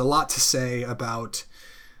that has a lot to say about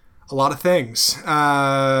a lot of things.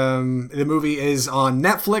 The movie is on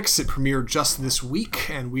Netflix. It premiered just this week,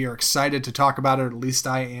 and we are excited to talk about it. At least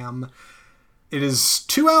I am. It is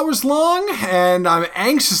 2 hours long, and I'm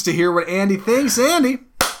anxious to hear what Andy thinks. Andy,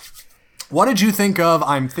 what did you think of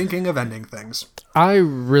I'm Thinking of Ending Things? I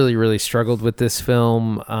really, really struggled with this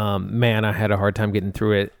film. Man, I had a hard time getting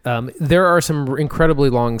through it. There are some incredibly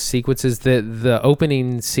long sequences. The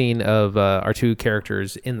opening scene of our two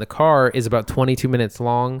characters in the car is about 22 minutes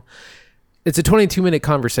long. It's a 22-minute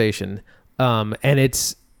conversation, and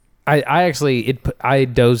it's. I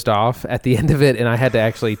dozed off at the end of it, and I had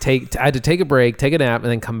to take a break, take a nap,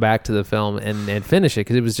 and then come back to the film and finish it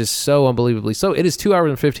because it was just so unbelievably so. It is 2 hours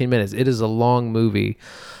and 15 minutes. It is a long movie.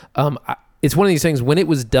 It's one of these things. When it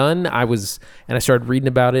was done, I started reading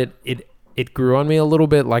about it. It grew on me a little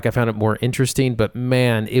bit. Like, I found it more interesting, but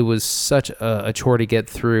man, it was such a chore to get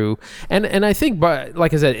through. And I think,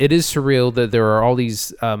 like I said, it is surreal that there are all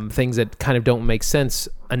these things that kind of don't make sense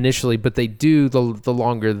initially, but they do the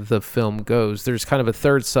longer the film goes. There's kind of a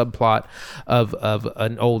third subplot of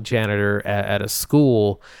an old janitor at a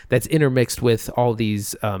school that's intermixed with all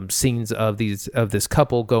these scenes of this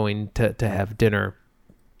couple going to have dinner.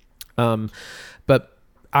 But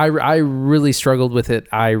I really struggled with it.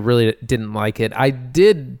 I really didn't like it.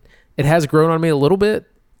 It has grown on me a little bit.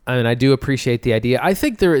 I mean, I do appreciate the idea. I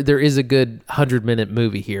think there is a good 100-minute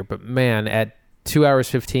movie here, but man, at 2 hours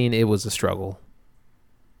 15, it was a struggle.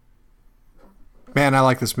 Man, I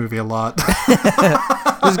like this movie a lot.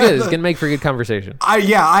 It was good. It's going to make for a good conversation.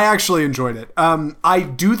 I actually enjoyed it. I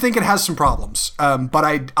do think it has some problems, but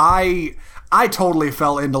I totally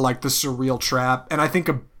fell into like the surreal trap, and I think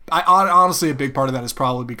honestly a big part of that is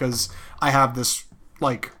probably because I have this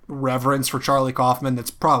like reverence for Charlie Kaufman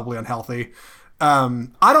that's probably unhealthy.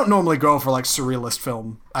 I don't normally go for like surrealist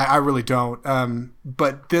film. I really don't.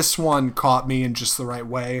 But this one caught me in just the right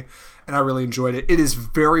way, and I really enjoyed it. It is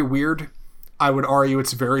very weird. I would argue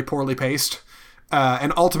it's very poorly paced.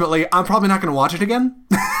 And ultimately, I'm probably not going to watch it again.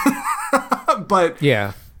 But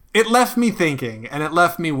yeah, it left me thinking, and it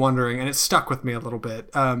left me wondering, and it stuck with me a little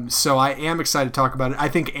bit. So I am excited to talk about it. I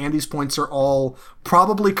think Andy's points are all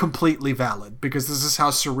probably completely valid, because this is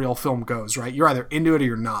how surreal film goes, right? You're either into it or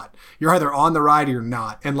you're not. You're either on the ride or you're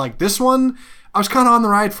not. And like this one, I was kind of on the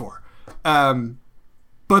ride for.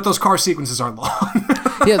 But those car sequences are long.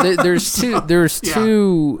 Yeah, there's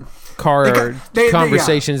two car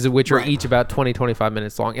conversations which are each about 20-25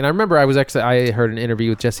 minutes long. And I remember I heard an interview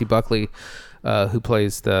with Jessie Buckley, who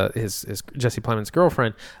plays his Jesse Plemons'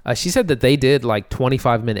 girlfriend. She said that they did like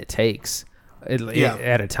 25-minute takes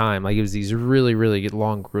at a time. Like, it was these really, really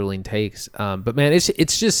long, grueling takes. But man, it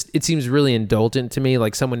seems really indulgent to me.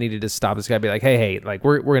 Like, someone needed to stop this guy, be like, hey, like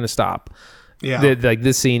we're gonna stop. Yeah, like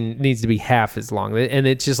this scene needs to be half as long. And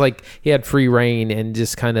it's just like he had free reign and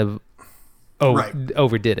just kind of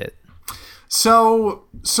overdid it. So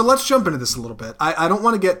let's jump into this a little bit. I don't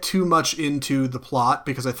want to get too much into the plot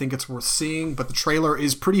because I think it's worth seeing, but the trailer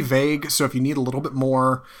is pretty vague. So if you need a little bit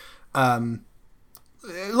more to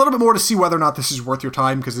see whether or not this is worth your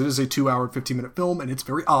time, because it is a 2 hour, 15-minute film and it's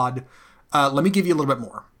very odd. Let me give you a little bit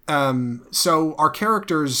more. So our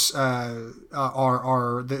characters are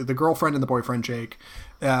the girlfriend and the boyfriend, Jake.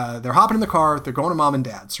 They're hopping in the car. They're going to mom and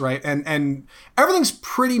dad's, right? And everything's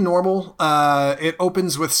pretty normal. It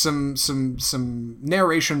opens with some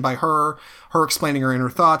narration by her explaining her inner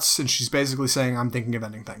thoughts, and she's basically saying, "I'm thinking of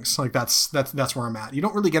ending things." Like that's where I'm at. You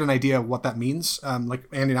don't really get an idea of what that means. Like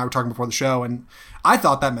Andy and I were talking before the show, and I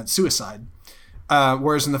thought that meant suicide.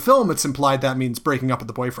 Whereas in the film, it's implied that means breaking up with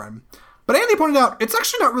the boyfriend. But Andy pointed out, it's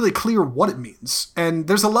actually not really clear what it means. And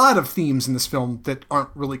there's a lot of themes in this film that aren't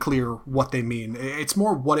really clear what they mean. It's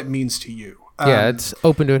more what it means to you. Yeah, it's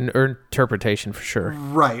open to an interpretation for sure.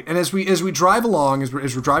 Right. And as we drive along, as we're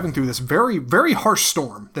driving through this very, very harsh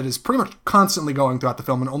storm that is pretty much constantly going throughout the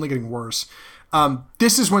film and only getting worse,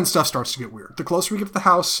 this is when stuff starts to get weird. The closer we get to the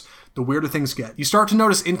house, the weirder things get. You start to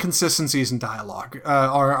notice inconsistencies in dialogue.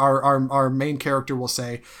 Our main character will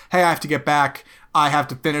say, hey, I have to get back. I have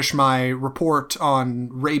to finish my report on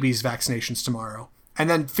rabies vaccinations tomorrow. And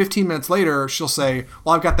then 15 minutes later, she'll say,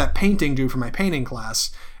 well, I've got that painting due for my painting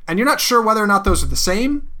class. And you're not sure whether or not those are the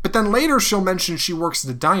same, but then later she'll mention she works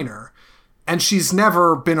at a diner, and she's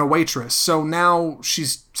never been a waitress, so now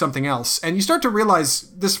she's something else. And you start to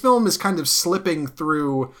realize this film is kind of slipping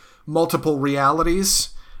through multiple realities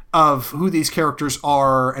of who these characters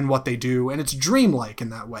are and what they do, and it's dreamlike in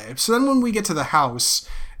that way. So then when we get to the house,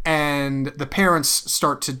 and the parents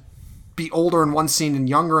start to be older in one scene and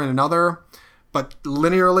younger in another, but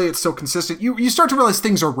linearly it's still consistent, you start to realize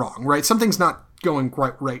things are wrong, right? Something's not going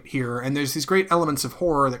quite right here, and there's these great elements of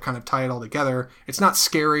horror that kind of tie it all together. It's not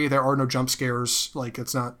scary, there are no jump scares, like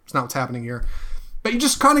it's not what's happening here, but you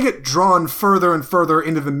just kind of get drawn further and further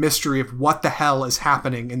into the mystery of what the hell is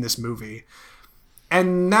happening in this movie.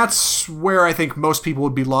 And that's where I think most people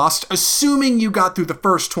would be lost, assuming you got through the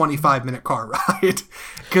first 25-minute car ride,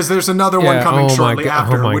 because there's another one coming shortly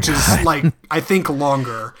after, which is like, I think,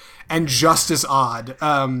 longer and just as odd.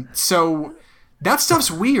 So that stuff's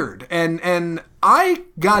weird, and I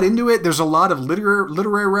got into it. There's a lot of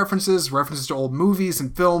literary references to old movies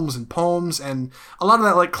and films and poems, and a lot of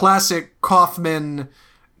that like classic Kaufman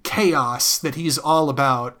chaos that he's all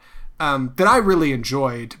about, that I really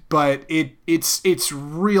enjoyed. But it's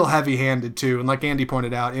real heavy-handed too, and like Andy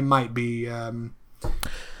pointed out, it might be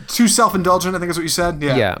too self-indulgent, I think is what you said.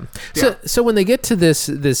 Yeah. So when they get to this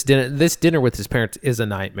dinner with his parents is a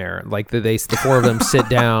nightmare. Like the four of them sit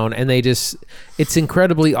down and it's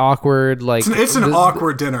incredibly awkward. Like it's an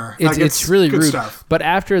awkward dinner. It's really rude. Stuff. But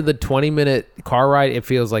after the 20-minute car ride, it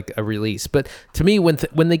feels like a release. But to me, when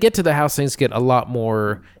they get to the house, things get a lot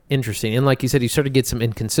more interesting. And like you said, you sort of get some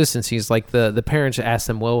inconsistencies. Like the parents ask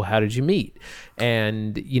them, well, how did you meet?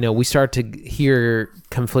 And, we start to hear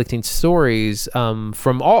conflicting stories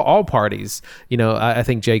from all parties. I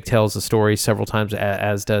think Jake tells the story several times,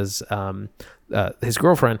 as does his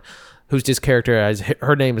girlfriend, who's just characterized.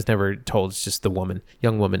 Her name is never told. It's just the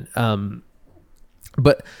young woman.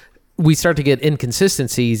 But we start to get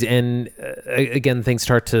inconsistencies, and again, things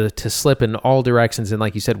start to slip in all directions. And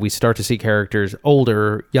like you said, we start to see characters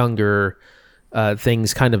older, younger,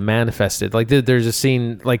 things kind of manifested. Like there's a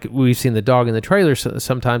scene, like we've seen the dog in the trailer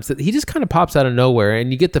sometimes, that he just kind of pops out of nowhere,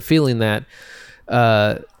 and you get the feeling that,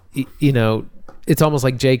 it's almost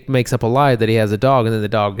like Jake makes up a lie that he has a dog, and then the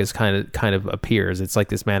dog is kind of appears. It's like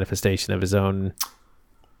this manifestation of his own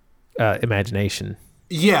imagination.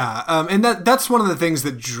 Yeah, and that's one of the things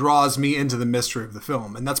that draws me into the mystery of the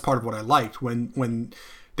film, and that's part of what I liked when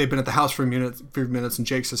they've been at the house for a few minutes, and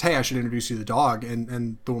Jake says, "Hey, I should introduce you to the dog,"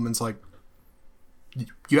 and the woman's like,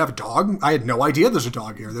 "You have a dog? I had no idea there's a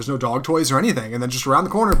dog here. There's no dog toys or anything." And then just around the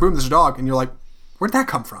corner, boom, there's a dog, and you're like, "Where'd that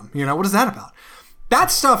come from? What is that about?"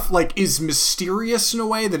 That stuff like is mysterious in a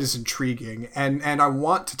way that is intriguing, and I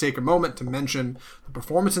want to take a moment to mention the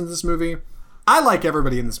performance in this movie. I like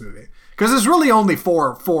everybody in this movie because there's really only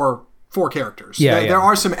four characters. There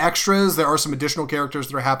are some extras. There are some additional characters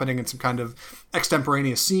that are happening in some kind of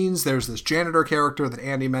extemporaneous scenes. There's this janitor character that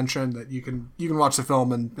Andy mentioned that you can watch the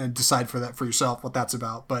film and decide for yourself what that's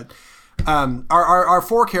about. But our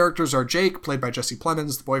four characters are Jake, played by Jesse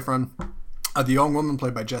Plemons, the boyfriend. The young woman,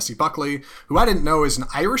 played by Jessie Buckley, who I didn't know is an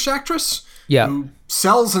Irish actress. Yeah. Who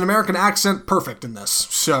sells an American accent perfect in this.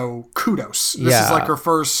 So kudos. This is like her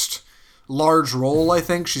first large role, I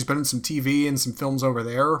think. She's been in some TV and some films over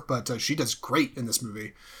there, but she does great in this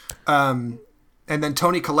movie. And then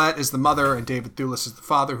Toni Collette is the mother, and David Thewlis is the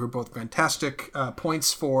father, who are both fantastic.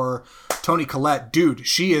 Points for Toni Collette. Dude,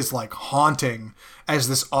 she is like haunting as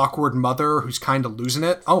this awkward mother who's kind of losing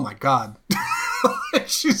it. Oh my God.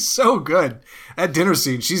 She's so good. At dinner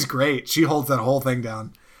scene, she's great. She holds that whole thing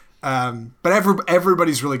down. But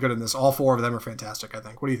everybody's really good in this. All four of them are fantastic, I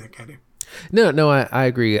think. What do you think, Andy? No, I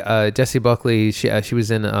agree. Jessie Buckley, she was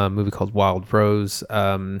in a movie called Wild Rose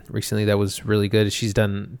recently that was really good. She's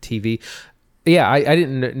done TV. Yeah, I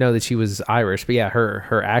didn't know that she was Irish, but yeah,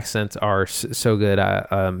 her accents are so good.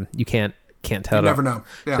 You can't tell. You never know.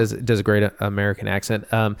 Yeah. Does a great American accent.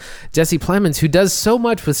 Jesse Plemons, who does so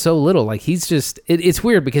much with so little. Like he's just it's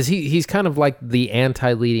weird because he's kind of like the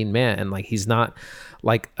anti-leading man, and like he's not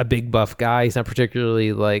like a big buff guy. He's not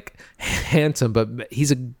particularly like handsome, but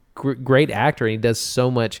he's a great actor, and he does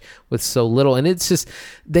so much with so little. And it's just,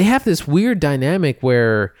 they have this weird dynamic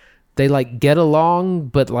where they like get along,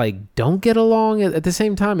 but like don't get along at the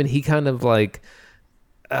same time. And he kind of like,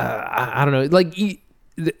 I don't know, like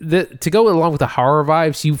to go along with the horror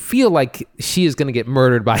vibes, you feel like she is going to get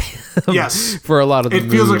murdered by him. Yes, for a lot of the movie.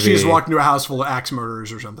 It feels like she's walked into a house full of axe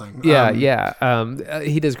murderers or something.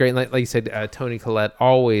 He does great. Like you said, Toni Collette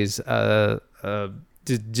always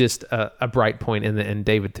just a bright point in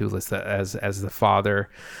David Thewlis as the father.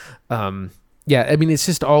 I mean, it's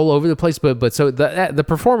just all over the place, but so the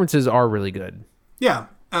performances are really good. Yeah,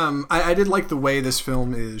 I did like the way this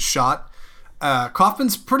film is shot.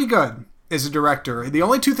 Kaufman's pretty good as a director. The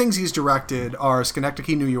only two things he's directed are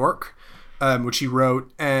Schenectady, New York, which he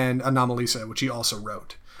wrote, and Anomalisa, which he also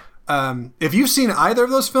wrote. If you've seen either of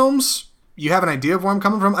those films, you have an idea of where I'm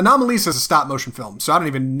coming from. Anomalisa is a stop motion film, so I don't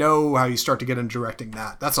even know how you start to get into directing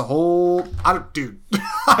that. That's a whole...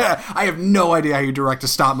 I have no idea how you direct a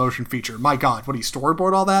stop motion feature. My God, what do you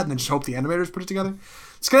storyboard all that and then just hope the animators put it together?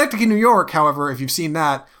 Schenectady, New York, however, if you've seen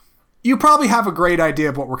that, you probably have a great idea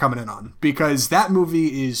of what we're coming in on, because that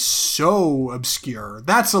movie is so obscure.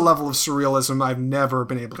 That's a level of surrealism I've never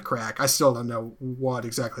been able to crack. I still don't know what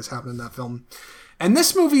exactly is happening in that film. And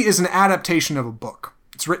this movie is an adaptation of a book.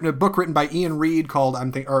 It's a book written by Ian Reid called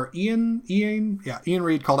Ian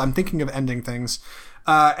Reid called I'm Thinking of Ending Things.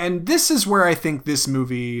 And this is where I think this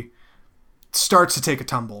movie starts to take a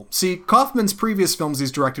tumble. See, Kaufman's previous films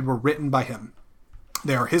he's directed were written by him.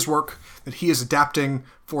 They are his work that he is adapting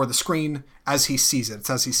for the screen as he sees it. It's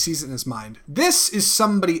as he sees it in his mind. This is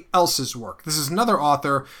somebody else's work. This is another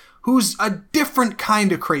author who's a different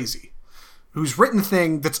kind of crazy, who's written a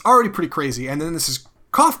thing that's already pretty crazy, and then this is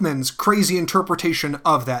Kaufman's crazy interpretation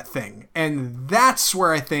of that thing. And that's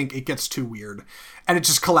where I think it gets too weird. And it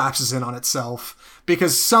just collapses in on itself,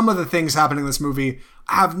 because some of the things happening in this movie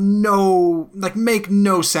have make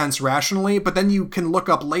no sense rationally, but then you can look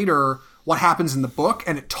up later what happens in the book,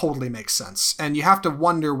 and it totally makes sense. And you have to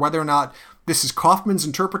wonder whether or not this is Kaufman's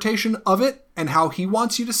interpretation of it and how he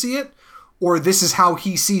wants you to see it, or this is how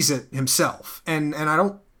he sees it himself. And I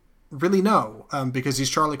don't really know, because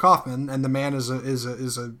he's Charlie Kaufman, and the man is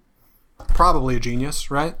a probably a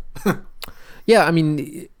genius, right? Yeah, I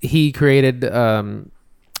mean, he created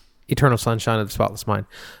Eternal Sunshine of the Spotless Mind.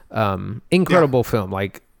 Incredible film,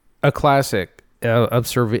 like a classic of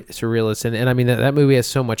surrealists, and I mean that movie has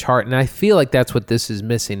so much heart, and I feel like that's what this is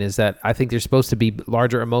missing, is that I think there's supposed to be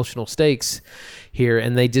larger emotional stakes here,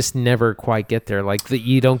 and they just never quite get there. Like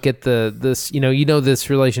you don't get this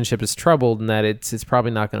relationship is troubled, and that it's probably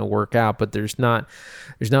not going to work out, but there's not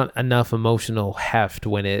enough emotional heft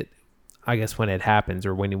when it happens,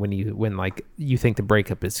 or when you think the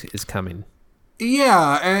breakup is coming.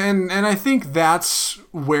 Yeah, and I think that's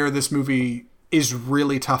where this movie is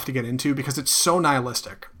really tough to get into, because it's so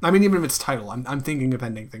nihilistic. I mean, even if it's title, I'm thinking of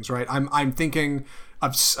ending things, right? I'm thinking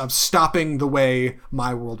of stopping the way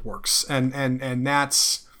my world works, and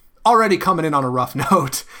that's already coming in on a rough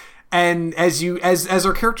note. And as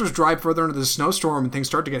our characters drive further into the snowstorm and things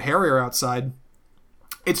start to get hairier outside,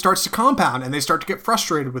 it starts to compound, and they start to get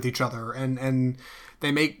frustrated with each other, and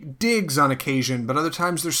they make digs on occasion, but other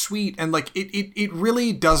times they're sweet, and like it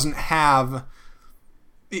really doesn't have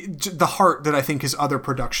the heart that I think his other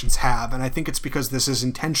productions have. And I think it's because this is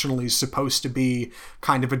intentionally supposed to be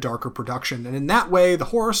kind of a darker production. And in that way, the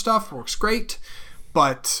horror stuff works great,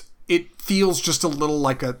 but it feels just a little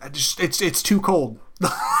like it's too cold.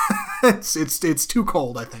 it's too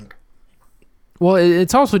cold, I think. Well,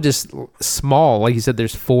 it's also just small. Like you said,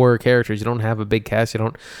 there's 4 characters. You don't have a big cast. You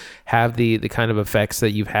don't have the kind of effects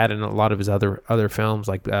that you've had in a lot of his other films,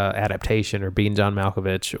 like Adaptation or Being John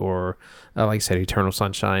Malkovich, or like I said, Eternal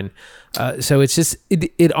Sunshine. So it's just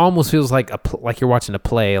it almost feels like like you're watching a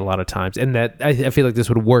play a lot of times, and that I feel like this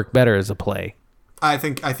would work better as a play. I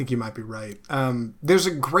think you might be right. There's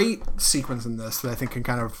a great sequence in this that I think can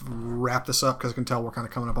kind of wrap this up, because I can tell we're kind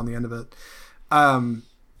of coming up on the end of it.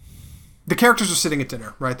 The characters are sitting at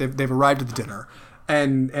dinner, right? They've arrived at the dinner,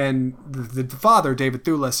 and the father, David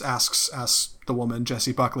Thewlis, asks the woman,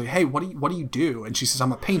 Jessie Buckley, "Hey, what do you do?" And she says,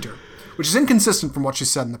 "I'm a painter," which is inconsistent from what she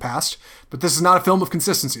said in the past. But this is not a film of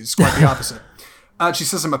consistencies; it's quite the opposite. She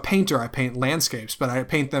says, "I'm a painter. I paint landscapes, but I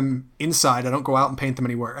paint them inside. I don't go out and paint them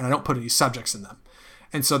anywhere, and I don't put any subjects in them.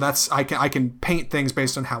 And so I can paint things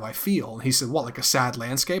based on how I feel." And he said, "What, like a sad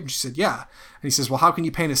landscape?" And she said, "Yeah." And he says, "Well, how can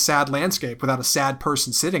you paint a sad landscape without a sad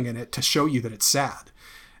person sitting in it to show you that it's sad?"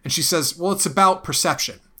 And she says, "Well, it's about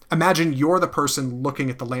perception. Imagine you're the person looking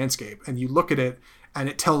at the landscape, and you look at it, and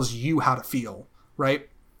it tells you how to feel, right?"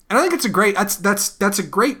 And I think it's a great that's a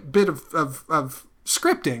great bit of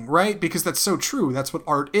scripting, right? Because that's so true. That's what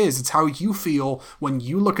art is. It's how you feel when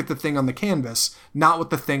you look at the thing on the canvas, not what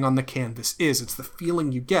the thing on the canvas is. It's the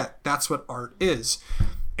feeling you get. That's what art is.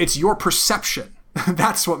 It's your perception.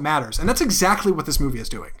 That's what matters. And that's exactly what this movie is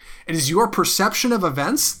doing. It is your perception of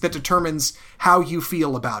events that determines how you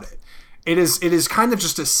feel about it. It is kind of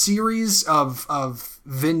just a series of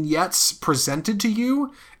vignettes presented to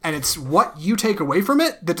you, and it's what you take away from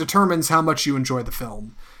it that determines how much you enjoy the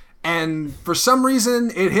film. And for some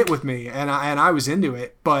reason, it hit with me, and I was into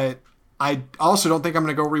it, but I also don't think I'm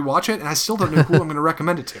going to go rewatch it, and I still don't know who I'm going to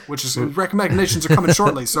recommend it to, which is recommendations are coming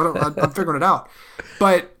shortly, so I'm figuring it out.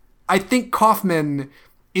 But I think Kaufman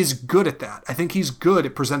is good at that. I think he's good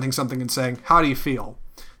at presenting something and saying, how do you feel?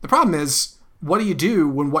 The problem is, what do you do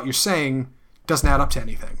when what you're saying doesn't add up to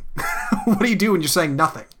anything? What do you do when you're saying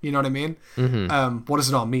nothing? You know what I mean? Mm-hmm. What does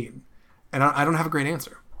it all mean? And I don't have a great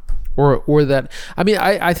answer. Or that, I mean,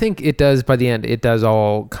 I think it does, by the end, it does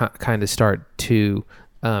all kind of start to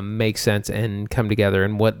make sense and come together.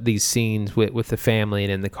 And what these scenes with the family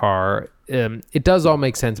and in the car, it does all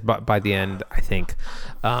make sense by the end, I think.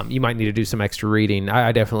 You might need to do some extra reading.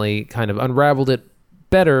 I definitely kind of unraveled it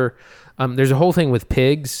better. There's a whole thing with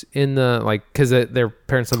pigs in the, like, because their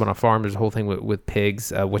parents live on a farm. There's a whole thing with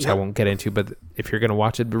pigs, which I won't get into. But if you're going to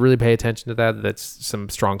watch it, really pay attention to that. That's some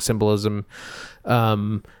strong symbolism.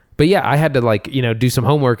 But yeah, I had to do some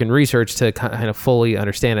homework and research to kind of fully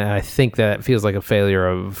understand it. And I think that feels like a failure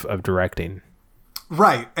of directing.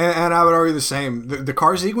 Right. And I would argue the same. The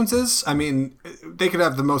car sequences, I mean, they could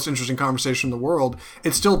have the most interesting conversation in the world.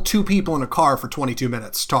 It's still two people in a car for 22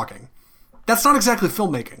 minutes talking. That's not exactly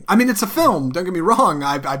filmmaking. I mean, it's a film. Don't get me wrong.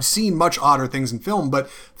 I've seen much odder things in film, but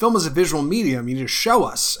film is a visual medium. You need to show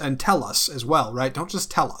us and tell us as well, right? Don't just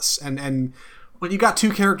tell us. And when you got two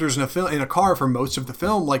characters in a car for most of the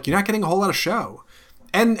film, like, you're not getting a whole lot of show.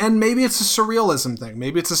 And maybe it's a surrealism thing.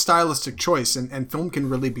 Maybe it's a stylistic choice, and film can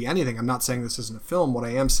really be anything. I'm not saying this isn't a film. What I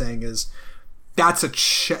am saying is that's a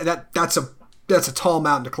tall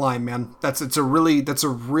mountain to climb, man. That's a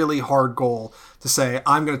really hard goal to say,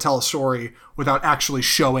 I'm going to tell a story without actually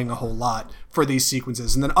showing a whole lot for these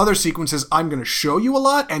sequences. And then other sequences, I'm going to show you a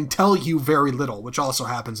lot and tell you very little, which also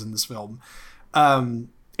happens in this film.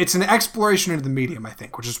 It's an exploration into the medium, I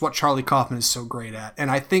think, which is what Charlie Kaufman is so great at. And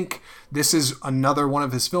I think this is another one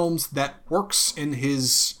of his films that works in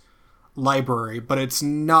his library, but it's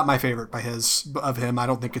not my favorite of him. I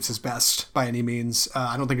don't think it's his best by any means.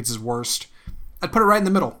 I don't think it's his worst. I'd put it right in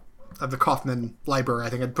the middle of the Kaufman library. I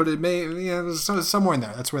think I'd put it somewhere in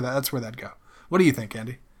there. That's where that'd go. What do you think,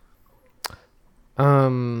 Andy?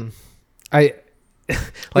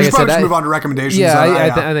 Like we should probably move on to recommendations.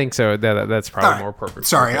 Yeah, I think so. That's probably more appropriate.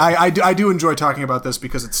 Sorry, I do enjoy talking about this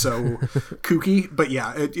because it's so kooky. But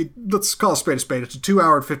yeah, let's call a spade a spade. It's a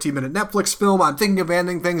 2-hour and 15-minute Netflix film. I'm thinking of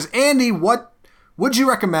ending things. Andy, what would you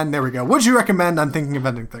recommend? There we go. Would you recommend? I'm thinking of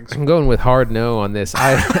ending things. I'm going with hard no on this.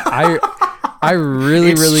 I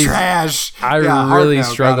really trash.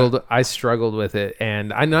 Struggled. I struggled with it,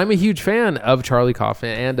 and I'm a huge fan of Charlie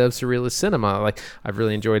Kaufman and of surrealist cinema. Like, I've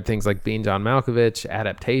really enjoyed things like Being John Malkovich,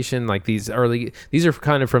 Adaptation. Like, these are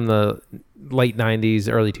kind of from the late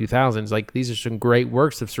 90s, early 2000s. Like, these are some great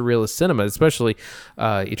works of surrealist cinema, especially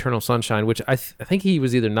Eternal Sunshine, which I think he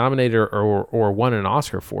was either nominated or won an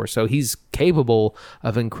Oscar for. So he's capable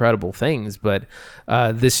of incredible things. But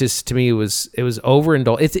this just, to me, it was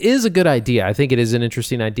overindulged. It is a good idea. I think it is an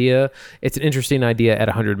interesting idea. It's an interesting idea at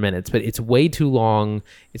 100 minutes, but it's way too long.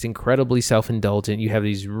 It's incredibly self-indulgent. You have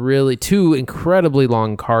these two incredibly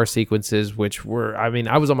long car sequences, which were, I mean,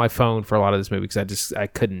 I was on my phone for a lot of this movie because I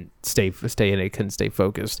couldn't stay in it, couldn't stay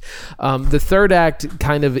focused. The third act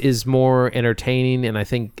kind of is more entertaining, and I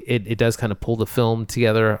think it does kind of pull the film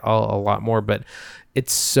together a lot more, but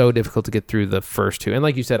it's so difficult to get through the first two. And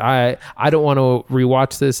like you said, I don't want to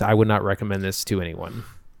rewatch this. I would not recommend this to anyone.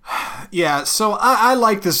 Yeah, so I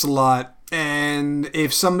like this a lot. And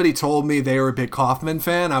if somebody told me they were a big Kaufman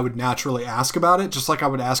fan, I would naturally ask about it, just like I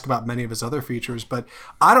would ask about many of his other features. But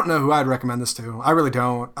I don't know who I'd recommend this to. I really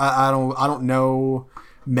don't. I don't know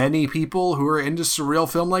many people who are into surreal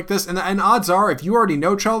film like this. And odds are, if you already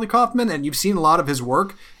know Charlie Kaufman and you've seen a lot of his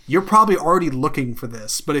work, you're probably already looking for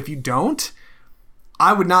this. But if you don't,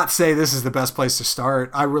 I would not say this is the best place to start.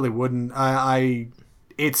 I really wouldn't.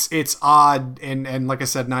 It's odd and like I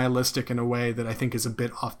said, nihilistic in a way that I think is a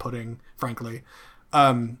bit off-putting, frankly.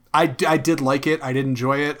 I did like it. I did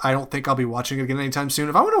enjoy it. I don't think I'll be watching it again anytime soon.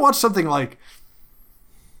 If I want to watch something like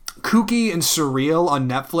kooky and surreal on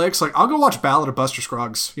Netflix, like, I'll go watch Ballad of Buster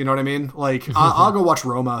Scruggs. You know what I mean? Like, I'll go watch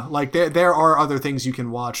Roma. Like, there are other things you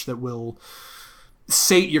can watch that will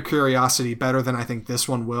sate your curiosity better than I think this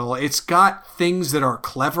one will. It's got things that are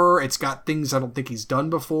clever. It's got things I don't think he's done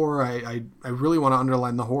before. I really want to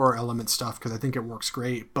underline the horror element stuff because I think it works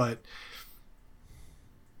great, but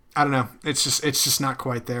I don't know. It's just not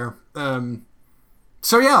quite there.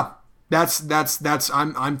 So yeah, that's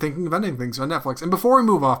I'm thinking of ending things on Netflix. And before we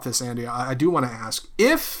move off this, Andy, I do want to ask,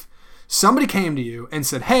 if somebody came to you and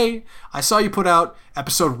said, "Hey, I saw you put out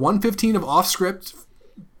episode 115 of Off Script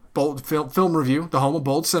Bold Film Review, the home of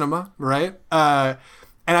Bold Cinema, right? And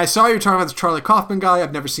I saw you talking about this Charlie Kaufman guy.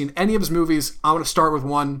 I've never seen any of his movies. I want to start with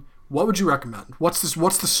one. What would you recommend? What's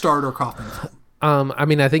the starter Kaufman film? I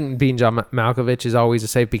mean, I think being John Malkovich is always a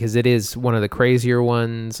safe because it is one of the crazier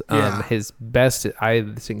ones. Yeah. His best, I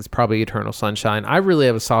think, is probably Eternal Sunshine. I really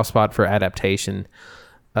have a soft spot for adaptation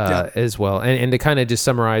as well. And to kind of just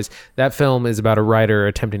summarize, that film is about a writer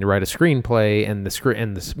attempting to write a screenplay, and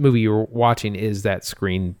the movie you're watching is that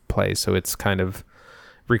screenplay. So it's kind of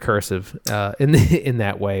recursive in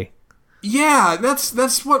that way. Yeah,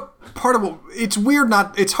 that's what part of what it's weird.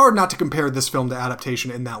 It's hard not to compare this film to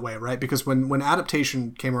adaptation in that way, right? Because when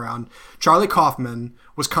adaptation came around, Charlie Kaufman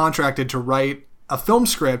was contracted to write a film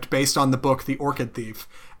script based on the book The Orchid Thief,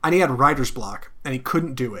 and he had writer's block, and he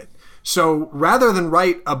couldn't do it. So rather than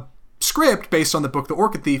write a script based on the book The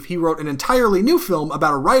Orchid Thief, he wrote an entirely new film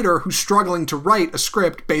about a writer who's struggling to write a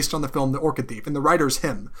script based on the film The Orchid Thief, and the writer's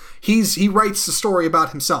him. He writes the story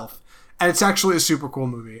about himself. And it's actually a super cool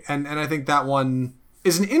movie. And I think that one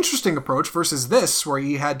is an interesting approach versus this, where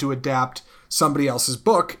he had to adapt somebody else's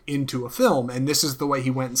book into a film. And this is the way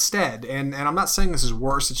he went instead. And I'm not saying this is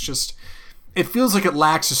worse. It's just, it feels like it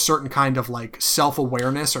lacks a certain kind of like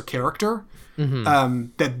self-awareness or character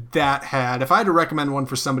that had. If I had to recommend one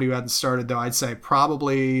for somebody who hadn't started, though, I'd say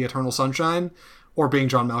probably Eternal Sunshine or Being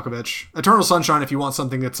John Malkovich. Eternal Sunshine if you want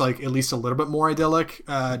something that's like at least a little bit more idyllic.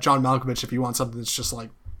 John Malkovich if you want something that's just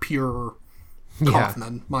like pure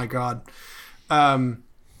Kaufman. My God.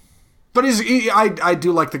 But I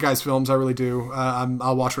do like the guy's films. I really do.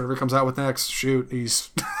 I'll watch whatever he comes out with next. Shoot, he's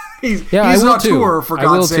on tour, for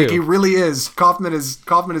God's sake. He really is. Kaufman is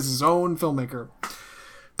his own filmmaker.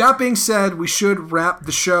 That being said, we should wrap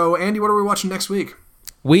the show. Andy, what are we watching next week?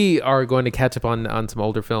 We are going to catch up on some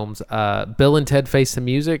older films. Bill and Ted Face the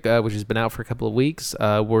Music, which has been out for a couple of weeks.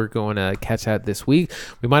 We're going to catch that this week.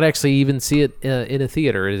 We might actually even see it in a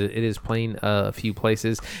theater. It is playing a few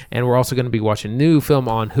places. And we're also going to be watching a new film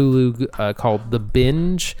on Hulu called The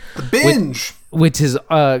Binge. The Binge! Which is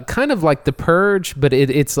kind of like The Purge, but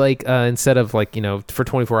it's like instead of like, for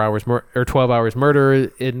 24 hours or 12 hours murder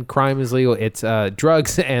and crime is legal, it's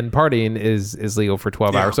drugs and partying is legal for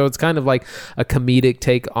 12 hours. So it's kind of like a comedic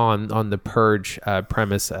take on The Purge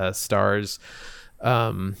premise. Stars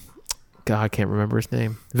God, I can't remember his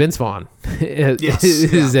name. Vince Vaughn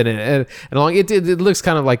is in it. And along it looks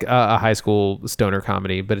kind of like a high school stoner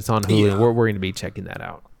comedy, but it's on Hulu. Yeah. We're going to be checking that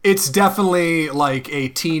out. It's definitely like a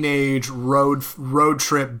teenage road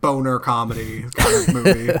trip boner comedy kind of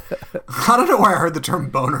movie. I don't know why I heard the term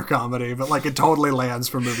boner comedy, but like it totally lands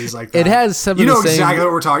for movies like that. It has some of the same... exactly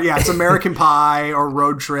what we're talking. Yeah, it's American Pie or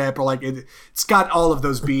Road Trip, or like it's got all of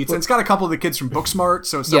those beats. And it's got a couple of the kids from Booksmart,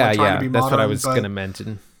 so it's not trying to be modern. That's what I was going to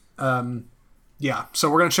mention. Yeah, so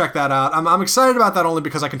we're going to check that out. I'm excited about that only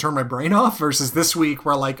because I can turn my brain off versus this week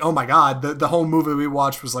where like, oh my God, the whole movie we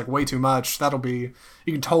watched was like way too much.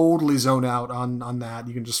 You can totally zone out on that.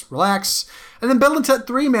 You can just relax. And then Bill and Ted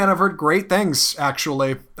 3, man, I've heard great things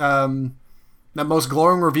actually. That most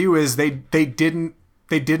glowing review is they didn't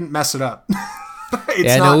mess it up.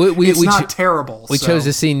 It's not terrible. We chose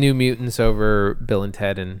to see New Mutants over Bill and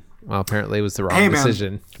Ted, and well, apparently it was the wrong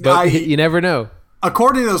decision. But you never know.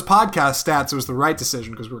 According to those podcast stats, it was the right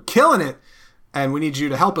decision because we're killing it, and we need you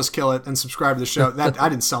to help us kill it and subscribe to the show. That I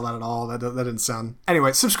didn't sell that at all. That didn't sound...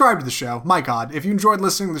 Anyway, subscribe to the show. My God, if you enjoyed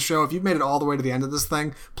listening to the show, if you've made it all the way to the end of this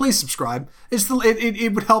thing, please subscribe.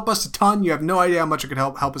 It would help us a ton. You have no idea how much it could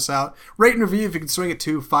help us out. Rate and review if you can swing it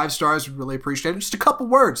to 5 stars. We'd really appreciate it. Just a couple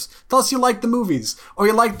words. Tell us you like the movies, or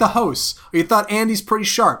you like the hosts, or you thought Andy's pretty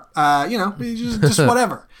sharp. Just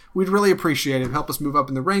whatever. We'd really appreciate it. Help us move up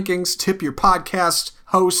in the rankings. Tip your podcast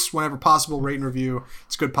hosts whenever possible. Rate and review.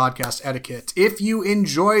 It's good podcast etiquette. If you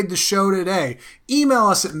enjoyed the show today, email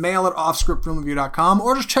us at mail@offscriptfilmreview.com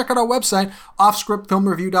or just check out our website,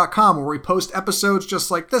 offscriptfilmreview.com, where we post episodes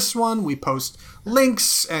just like this one. We post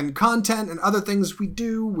links and content and other things we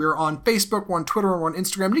do. We're on Facebook, we're on Twitter, we're on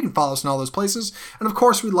Instagram. You can follow us in all those places. And of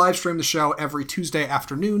course, we live stream the show every Tuesday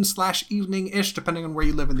afternoon /evening-ish, depending on where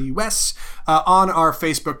you live in the US, on our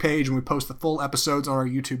Facebook page. And we post the full episodes on our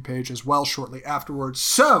YouTube page as well shortly afterwards.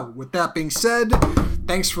 So, with that being said,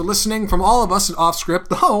 thanks for listening from all of us at Offscript,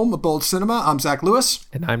 the home of Bold Cinema. I'm Zach Lewis.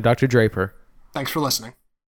 And I'm Dr. Draper. Thanks for listening.